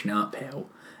pushing it uphill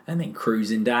and then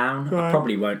cruising down. Right. I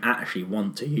probably won't actually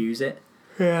want to use it.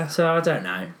 Yeah. So I don't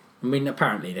know. I mean,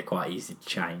 apparently they're quite easy to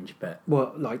change, but...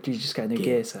 What, like, do you just get a new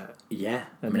gear set? Yeah.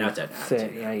 I mean, I don't know.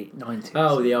 3890s.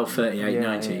 Oh, the old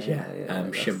 3890s,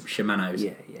 Shimano's.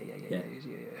 Yeah.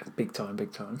 Big time.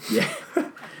 Yeah.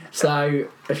 So,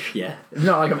 yeah.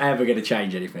 Not like I'm ever going to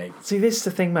change anything. See, this is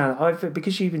the thing, man.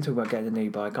 Because you've been talking about getting a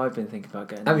new bike, I've been thinking about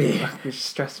getting a new bike, which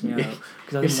stressed me out.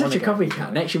 You're such a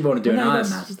copycat. Next you want to do an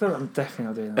Ironman. I'm definitely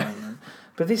not doing an Ironman.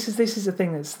 But this is the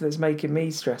thing that's making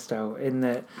me stressed out, in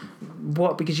that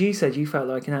because you said you felt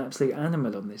like an absolute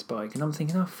animal on this bike, and I'm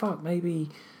thinking, oh fuck, maybe.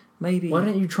 Why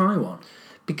don't you try one?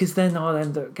 Because then I'll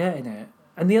end up getting it.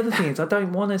 And the other thing is, I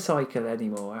don't want to cycle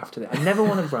anymore after that. I never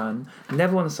want to run, I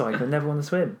never want to cycle, I never want to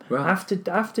swim. Right.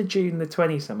 After June the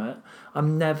 20th summit,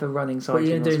 I'm never running, cycling,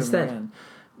 or swimming instead? Again.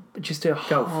 But just do a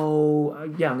whole...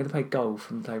 I'm going to play golf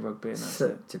and play rugby. And that's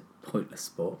It's a pointless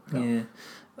sport. Golf. Yeah.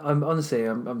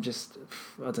 I'm just...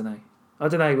 I don't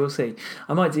know, we'll see.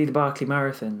 I might do the Barklay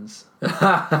marathons.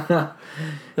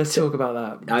 Let's talk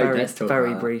about that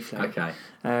very briefly. Okay.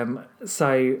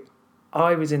 So...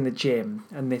 I was in the gym,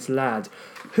 and this lad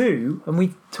who, and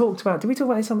we talked about, did we talk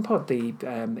about this on the pod, the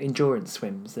endurance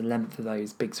swims, the length of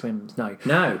those big swims? No.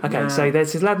 Okay, so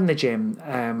there's this lad in the gym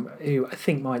who I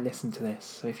think might listen to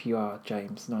this. So if you are,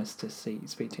 James, nice to speak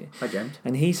to you. Hi, James.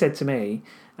 And he said to me...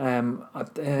 have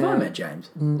I met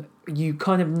James? You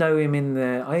kind of know him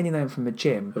I only know him from the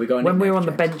gym. Have we got when we were on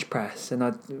the bench press, and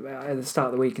at the start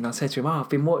of the week, and I said to him, I've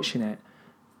been watching it.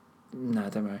 No,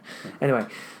 don't worry. Anyway,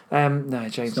 no,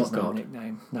 James is not a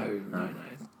nickname. No.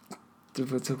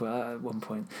 We'll talk about that at one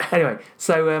point. Anyway,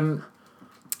 so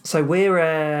we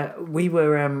were.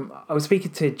 I was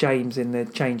speaking to James in the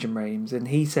changing rooms, and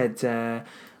he said,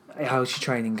 "How's your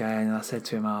training going?" And I said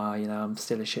to him, I'm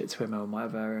still a shit swimmer or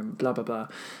whatever, and blah blah blah.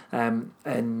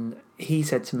 And he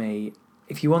said to me,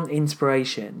 if you want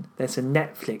inspiration, there's a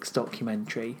Netflix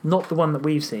documentary, not the one that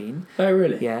we've seen. Oh,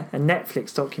 really? Yeah, a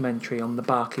Netflix documentary on the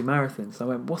Barklay Marathons. I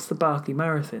went, what's the Barklay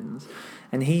Marathons?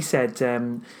 And he said,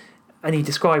 and he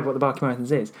described what the Barklay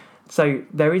Marathons is. So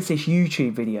there is this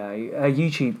YouTube video, a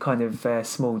YouTube kind of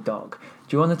small doc.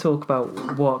 Do you want to talk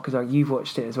about what, because you've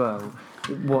watched it as well,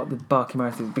 what the Barklay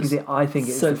Marathon is? Because I think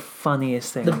it's the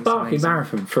funniest thing. The Barklay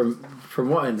Marathon, from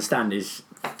what I understand, is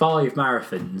 5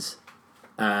 marathons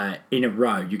in a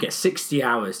row. You get 60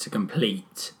 hours to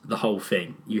complete the whole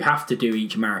thing. You have to do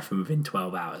each marathon within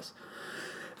 12 hours.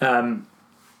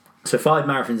 So 5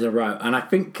 marathons in a row. And I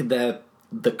think the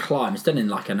climb, it's done in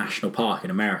like a national park in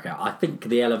America. I think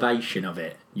the elevation of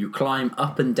it, you climb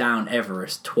up and down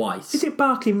Everest twice. Is it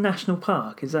Barklay National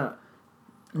Park? Is that...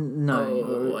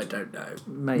 No. Oh, I don't know.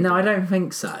 Maybe. No, I don't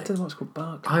think so. I don't know what's called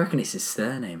Barklay. I reckon it's his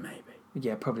surname, maybe.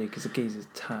 Yeah, probably because the geezer's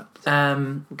tapped.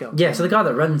 Yeah, so the guy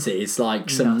that runs it is like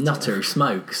some nutter who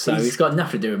smokes, so he's got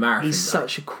nothing to do with marathons. He's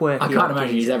such a quirky. I can't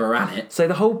imagine he's ever ran it. So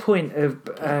the whole point of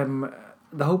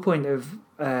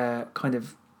kind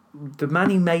of the man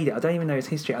who made it, I don't even know his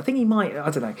history. I think he might. I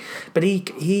don't know, but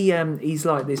he's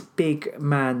like this big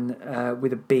man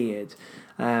with a beard,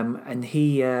 and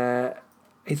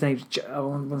his name's I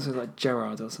want to say like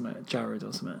Jared or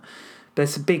something. But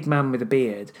it's a big man with a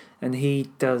beard, and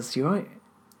he does. You right?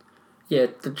 Yeah,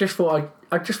 I just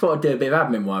thought I'd do a bit of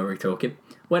admin while we were talking.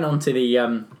 Went on to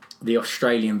the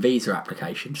Australian visa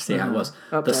application to see how it was.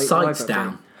 The site's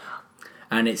down,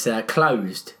 and it's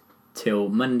closed till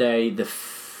Monday the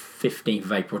 15th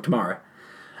of April, tomorrow,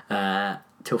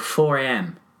 till 4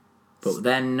 a.m. But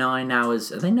they're 9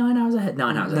 hours. Are they 9 hours ahead?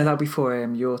 9 hours ahead. No, that'll be 4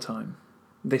 a.m. your time.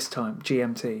 This time,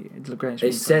 GMT.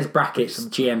 It says brackets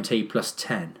GMT plus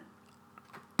 10.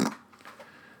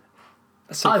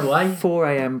 So either way, 4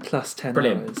 a.m. plus 10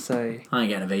 brilliant. hours. So I ain't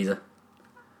getting a visa.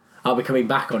 I'll be coming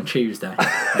back on Tuesday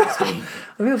next week.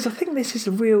 I think this is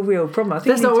a real problem.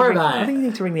 Let's not worry about it. I think you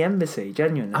need to ring the embassy,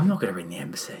 genuinely. I'm not going to ring the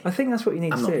embassy. I think that's what you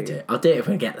need to do. I'm not going to do it. I'll do it if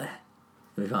we get there.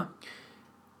 It'll be fine.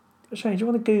 Shane, do you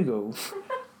want to Google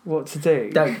what to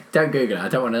do? Don't Google it. I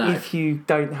don't want to know. If you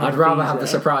don't have I'd rather have the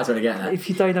surprise when I get there. If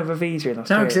you don't have a visa in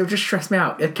Australia. No, because it'll just stress me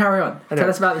out. Carry on. Tell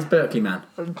us about this Barklay man.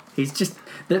 He's just...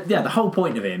 The whole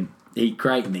point of him, he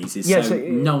creating these is so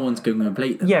no one's going to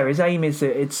complete them. Yeah, his aim is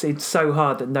that it's so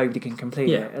hard that nobody can complete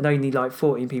it, and only like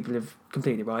 14 people have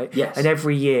completed it, right? Yes. And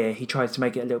every year he tries to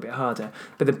make it a little bit harder.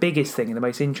 But the biggest thing and the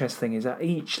most interesting thing is that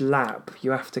each lap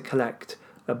you have to collect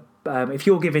if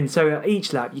you're given, so at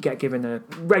each lap you get given a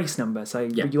race number, so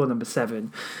you're number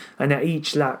 7, and at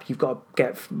each lap you've got to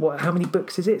get how many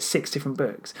books is it? 6 different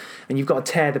books, and you've got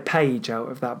to tear the page out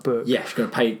of that book. Yes,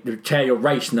 you've got to tear your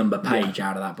race number page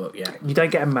out of that book. Yeah, you don't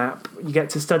get a map, you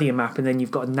get to study a map, and then you've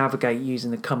got to navigate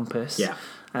using the compass. Yeah.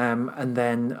 And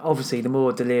then obviously the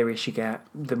more delirious you get,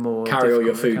 the more carry all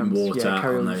your food and water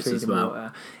on those as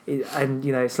well. And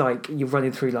it's like you're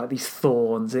running through like these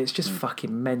thorns. It's just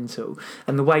fucking mental.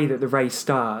 And the way that the race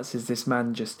starts is this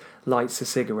man just lights a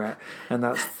cigarette, and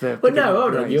that's the. Well, no,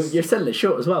 hold on. You're selling it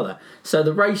short as well there. So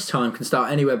the race time can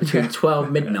start anywhere between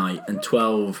 12 midnight and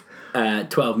 12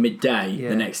 midday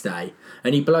the next day,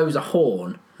 and he blows a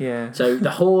horn. Yeah. So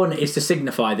the horn is to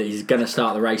signify that he's going to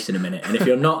start the race in a minute, and if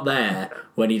you're not there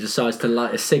when he decides to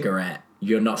light a cigarette,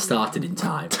 you're not started in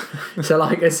time. So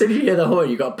like as soon as you hear the horn,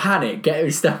 you've got to panic, get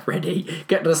his stuff ready,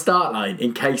 get to the start line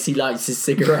in case he lights his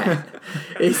cigarette.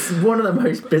 It's one of the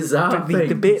most bizarre things.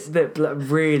 The bit that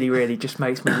really, really just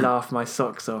makes me laugh my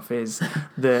socks off is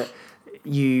that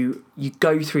you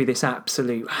go through this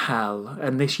absolute hell,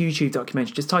 and this YouTube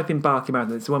documentary, just type in Barklay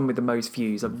Marathon, it's the one with the most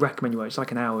views. I'd recommend you watch. It's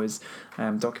like an hour's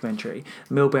documentary.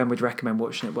 Milburn would recommend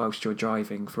watching it whilst you're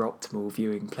driving for optimal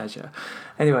viewing pleasure.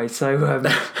 Anyway, so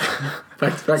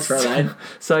thanks for that.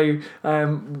 So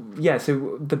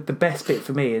so the best bit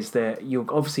for me is that you've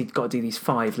obviously got to do these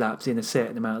 5 laps in a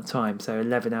certain amount of time, so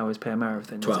 11 hours per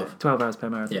marathon. 12 hours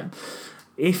per marathon. Yeah.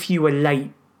 If you were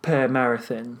late per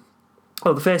marathon,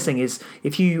 well, the first thing is,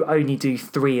 if you only do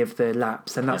 3 of the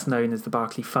laps, then that's known as the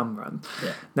Barklay Fun Run.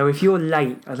 Yeah. Now, if you're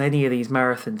late on any of these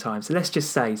marathon times, so let's just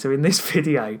say, so in this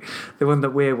video, the one that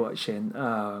we're watching,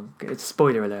 it's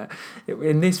spoiler alert,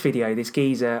 in this video, this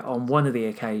geezer, on one of the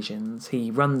occasions, he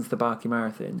runs the Barklay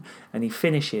Marathon, and he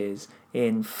finishes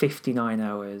in 59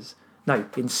 hours, no,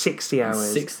 in 60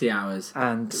 hours. 60 hours.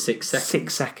 And 6 seconds.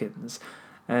 6 seconds.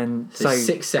 And so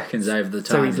 6 seconds over the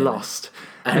time. So he's lost.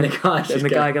 And the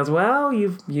guy goes, well,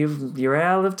 you're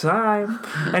out of time.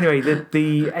 Anyway,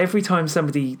 the every time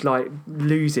somebody like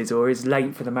loses or is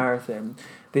late for the marathon,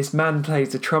 this man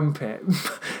plays the trumpet,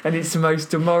 and it's the most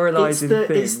demoralising thing.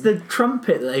 It's the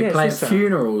trumpet that they play at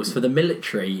funerals for the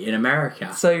military in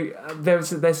America. So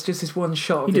there's just this one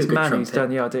shot of this man who's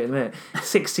done, I'll do it in a minute,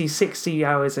 60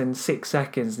 hours and 6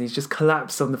 seconds, and he's just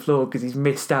collapsed on the floor because he's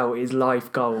missed out his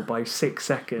life goal by 6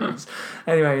 seconds.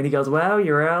 Anyway, and he goes, well,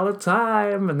 you're out of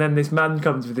time. And then this man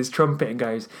comes with his trumpet and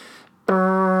goes...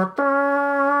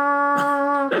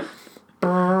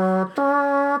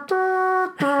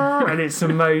 and it's the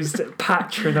most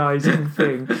patronising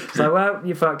thing. It's like, well,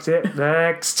 you fucked it,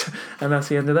 next, and that's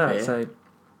the end of that. Yeah. So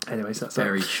Anyways, that's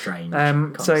very strange.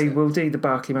 So we'll do the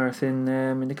Barklay Marathon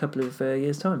in a couple of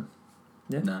years' time.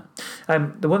 Yeah. No.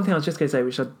 The one thing I was just going to say,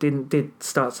 which I did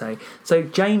start saying, so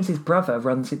James's brother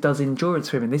does endurance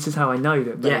swimming. This is how I know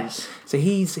that. Yes. So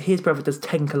his brother does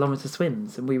 10-kilometre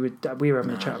swims, and we were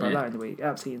having a chat about that in the week.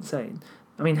 Absolutely insane.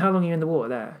 I mean, how long are you in the water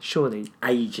there? Surely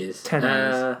ages. 10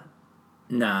 hours.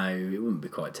 No, it wouldn't be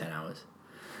quite 10 hours.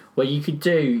 Well, you could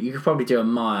probably do a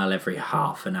mile every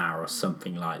half an hour or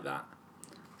something like that.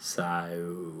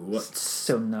 So what's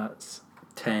still nuts?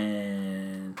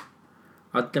 10.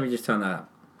 Let me just turn that up.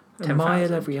 A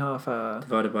mile every half hour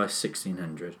divided by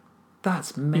 1,600.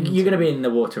 That's mental. You're going to be in the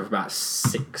water for about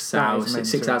 6 hours.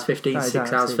 6 hours 15,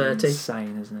 6 hours 30.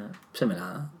 Insane, isn't it? Something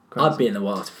like that. Crazy. I'd be in the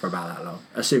water for about that long,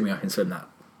 assuming I can swim that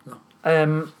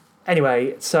long.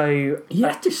 Anyway, so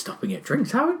yeah, just stopping at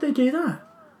drinks. How would they do that?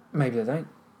 Maybe they don't.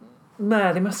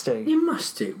 No, they must do. You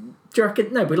must do. Do you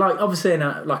reckon? No, but obviously in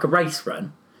a race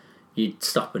run, you'd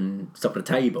stop at a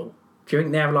table. Do you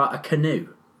think they have a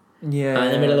canoe? Yeah.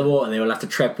 In the middle of the water, they will have to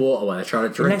tread water while they're trying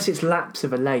to drink. Unless it's laps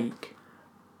of a lake,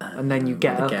 and then you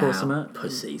get up or something.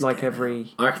 Pussies.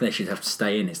 Every. I reckon they should have to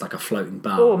stay in. It's like a floating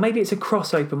bar. Or maybe it's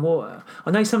across open water.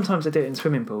 I know sometimes they do it in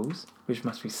swimming pools, which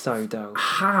must be so dull.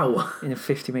 How? In a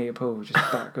 50-metre pool, just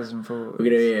backwards and forwards. We're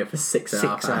going to be here for 6 hours.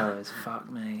 6 hours.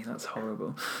 Fuck me, that's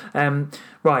horrible.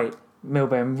 Right.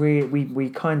 Milburn, we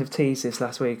kind of teased this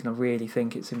last week, and I really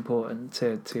think it's important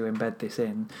to embed this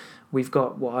in. We've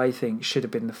got what I think should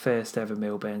have been the first ever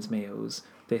Milburn's Meals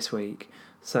this week.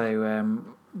 So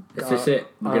is this it?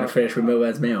 We're going to finish with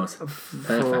Milburn's Meals.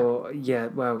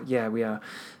 We are.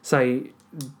 So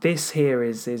this here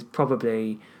is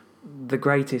probably the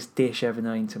greatest dish ever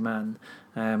known to man.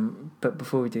 But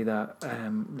before we do that,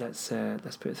 let's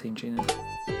put a theme tune in.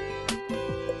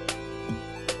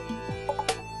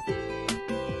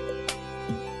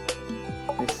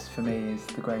 This for me is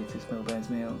the greatest Milburn's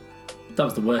Meal. That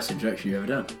was the worst introduction you've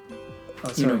ever done. Oh,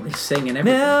 sorry. You normally sing and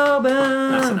everything.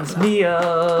 Milburn's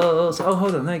Meals. Oh,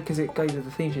 hold on, no, because it goes with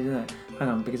the theme tune, doesn't it? Hang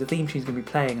on, because the theme tune's going to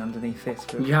be playing underneath this.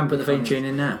 You haven't put the theme tune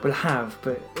in now? Well, I have,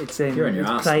 but it's in. You're on your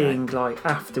it's arse, playing mate.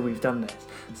 After we've done this.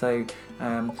 So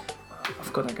I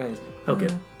forgot that goes. Oh,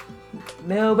 good.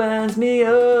 Milburn's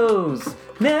Meals.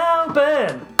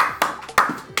 Milburn.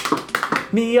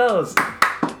 Meals.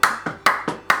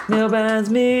 Milburn's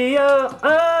Meals.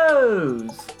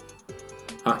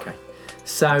 Okay,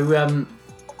 so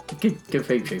good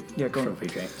theme tune. Yeah, go on.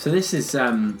 So this is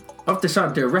I've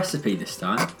decided to do a recipe this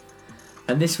time,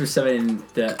 and this was something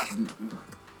that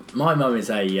my mum is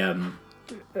an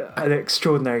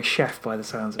extraordinary chef by the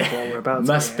sounds of what we're about to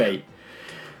must be.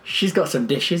 She's got some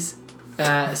dishes,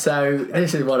 so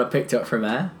this is what I picked up from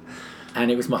her, and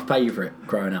it was my favourite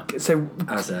growing up. So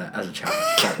as a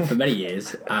child, so for many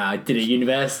years, I did a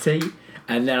university.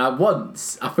 And then I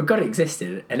forgot it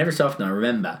existed, and every so often I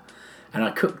remember, and I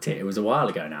cooked it. It was a while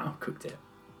ago now. I cooked it,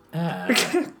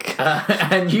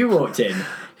 and you walked in. He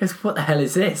goes, "What the hell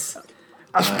is this?"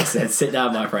 I said, "Sit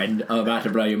down, my friend. I'm about to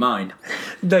blow your mind."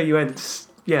 No, you went.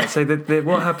 Yeah. So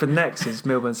what happened next is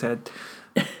Milburn said,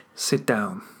 "Sit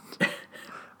down.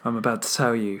 I'm about to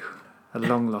tell you a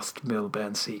long lost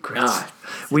Milburn secret."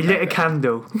 We lit a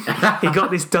candle. He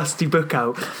got this dusty book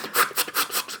out.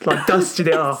 Dusted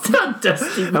it off. It's not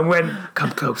dusty. And went,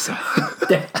 "Come closer."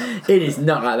 It is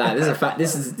not like that. This is a fact.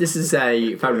 This is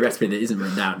a family recipe that isn't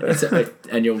written down,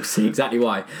 and you'll see exactly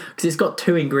why. Because it's got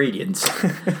 2 ingredients.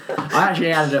 I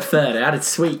actually added a third. I added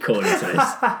sweet corn into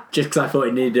this, just because I thought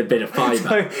it needed a bit of fibre.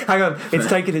 So, hang on, it's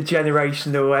taken a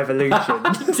generational evolution.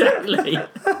 Exactly.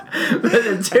 But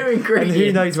the 2 ingredients. And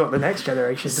who knows what the next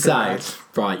generation is going to have.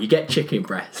 Right, you get chicken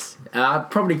breasts.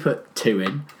 I'd probably put 2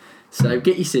 in. So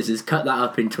get your scissors, cut that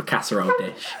up into a casserole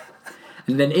dish.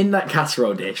 And then in that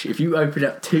casserole dish, if you open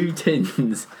up 2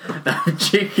 tins of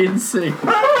chicken soup...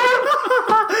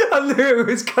 I knew it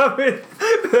was coming.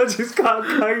 I just can't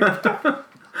cope.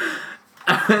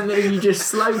 And then you just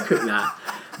slow cook that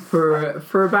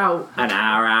for about an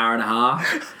hour, hour and a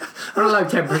half. On a low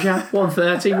temperature,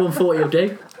 130, 140 will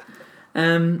do.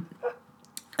 And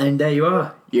there you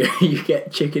are. You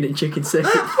get chicken and chicken soup.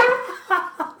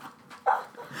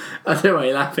 I don't know why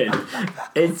you're laughing.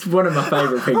 It's one of my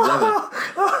favourite things ever.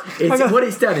 What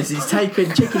it's done is it's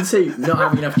taken chicken soup, not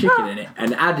having enough chicken in it,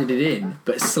 and added it in,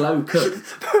 but slow cooked.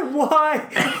 Why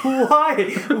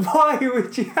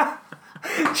would you have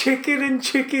chicken and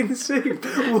chicken soup?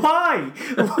 Why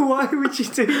would you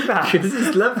do that? Because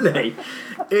it's lovely.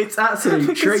 It's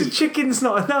absolute treat. Chicken's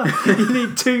not enough. You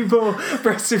need 2 more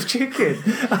breasts of chicken.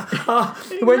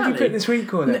 When do you put the sweet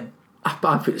corn in? I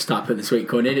putting the sweet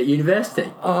corn in at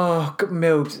university. Oh,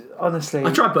 Milbs, honestly.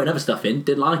 I tried putting other stuff in,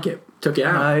 didn't like it. took it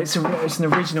out. It's an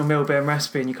original Milburn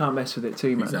recipe, and you can't mess with it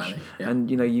too much. Exactly. Yeah. And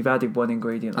you've added one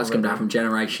ingredient. That's come down from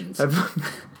generations.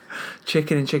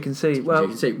 Chicken and chicken soup. Well,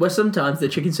 chicken soup. Well, sometimes the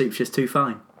chicken soup's just too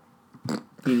fine.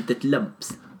 You need the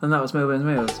lumps. And that was Milburn's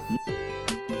Meals.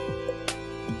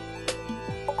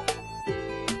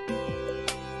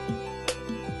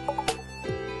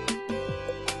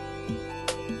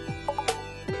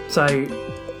 So,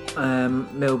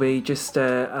 Milby, just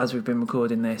as we've been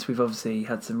recording this, we've obviously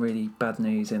had some really bad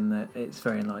news in that it's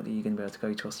very unlikely you're going to be able to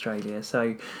go to Australia.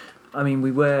 So, I mean,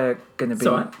 we were going to be...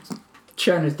 Sorry.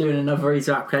 Shannon's doing another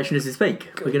visa application as we speak.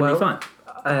 We're going to be fine.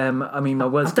 I mean, I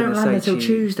was going to say to you... I don't land until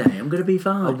Tuesday. I'm going to be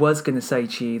fine. I was going to say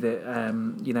to you that,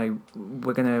 you know,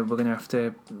 we're gonna have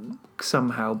to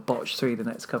somehow botch through the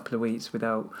next couple of weeks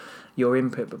without your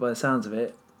input, but by the sounds of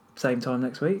it, same time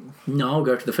next week? No, I'll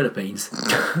go to the Philippines.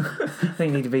 I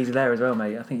think you need a visa there as well,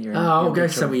 mate. I think you're in... I'll go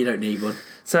somewhere you don't need one.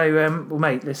 So, well,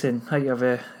 mate, listen, hope you have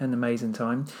an amazing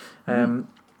time.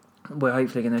 We're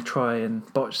hopefully going to try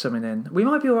and botch something in. We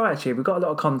might be all right, actually. We've got a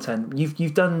lot of content.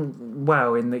 You've done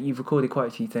well in that you've recorded quite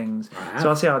a few things. So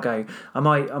I'll see how I go. I'm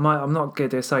not going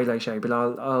to do a solo show, but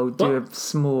I'll do a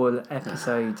small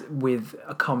episode with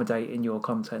accommodating your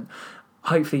content.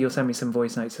 Hopefully you'll send me some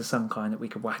voice notes of some kind that we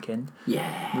could whack in.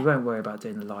 Yeah. We won't worry about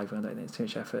doing the live one. I don't think it's too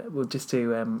much effort. We'll just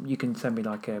do... you can send me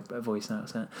like a voice note or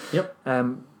something. Yep.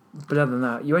 But other than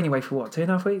that, you're only away for what,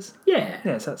 2.5 weeks? Yeah.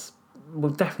 Yeah, so that's...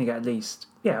 We'll definitely get at least...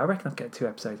 Yeah, I reckon I'll get 2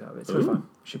 episodes out of it. So fine.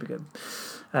 Should be good.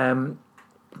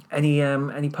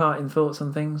 Any parting thoughts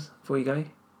on things before you go?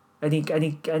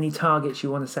 Any targets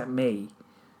you want to set me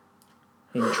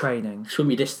in training? Swim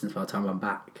your distance by the time I'm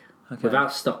back. Okay.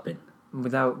 Without stopping.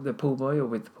 Without the pool boy or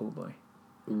with the pool boy?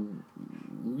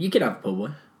 You can have a pool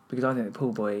boy. Because I think the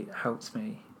pool boy helps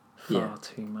me far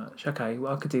too much. Okay,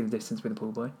 well, I could do the distance with the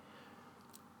pool boy.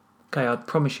 Okay, I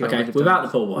promise you. Okay, without the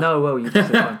pool boy. No, well, you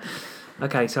just fine.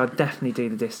 Okay, so I'd definitely do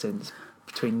the distance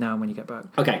between now and when you get back.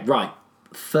 Okay, right.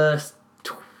 First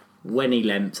 20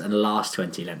 lengths and last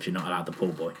 20 lengths, you're not allowed the pool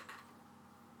boy.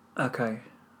 Okay,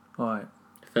 alright.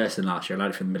 First and last, you're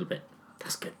allowed it for the middle bit.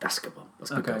 That's good. That's a good one. That's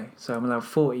a good one. So I'm allowed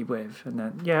 40 width, and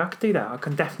then I could do that. I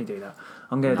can definitely do that.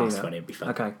 I'm going to do that. Last 20 would be fun.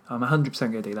 Okay, I'm 100%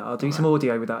 going to do that. I'll do some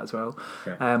audio with that as well.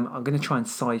 Okay. I'm going to try and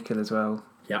cycle as well.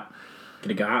 Yeah.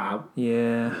 Going to go out.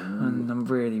 Yeah, and I'm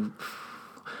really.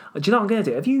 Do you know what I'm going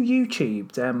to do? Have you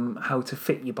YouTubed how to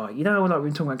fit your bike? You know, like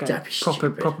we've been talking about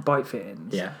getting proper bike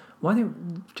fittings. Yeah. Why don't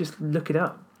you just look it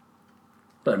up?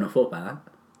 But I've not thought about that.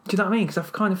 Do you know what I mean? Because I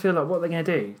kind of feel like what they're going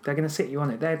to do, they're going to sit you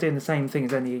on it. They're doing the same thing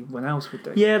as anyone else would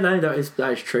do. Yeah, no, that is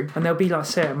true. And there'll be like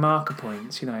certain marker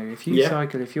points. You know, if you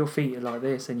cycle, if your feet are like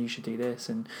this, then you should do this.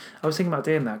 And I was thinking about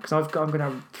doing that because I'm going to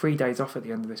have 3 days off at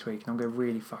the end of this week, and I'm going to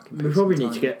really fucking. We probably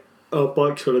need to get our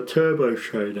bikes on a turbo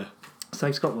trainer.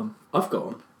 Save's got one. I've got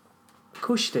one. Of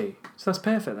course you do. So that's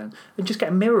perfect then. And just get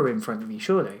a mirror in front of you,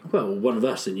 surely. Well, one of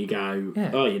us, and you go,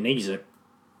 oh, your knees are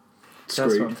screwed.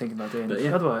 That's what I'm thinking about doing. But,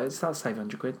 yeah. Otherwise, that'll save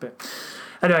 100 quid. But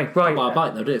anyway, right. I'll buy a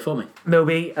bike, they'll do it for me.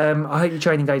 Milby, I hope your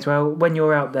training goes well. When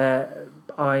you're out there,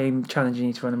 I'm challenging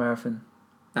you to run a marathon.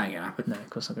 That ain't going to happen. No, of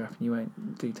course not going to happen. You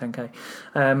won't do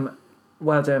 10k.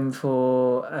 Well done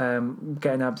for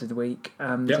getting abs of the week,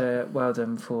 and well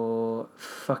done for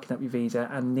fucking up your visa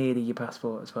and nearly your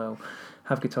passport as well.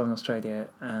 Have a good time in Australia,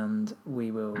 and we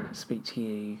will speak to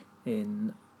you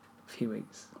in a few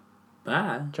weeks.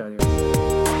 Bye. Ciao.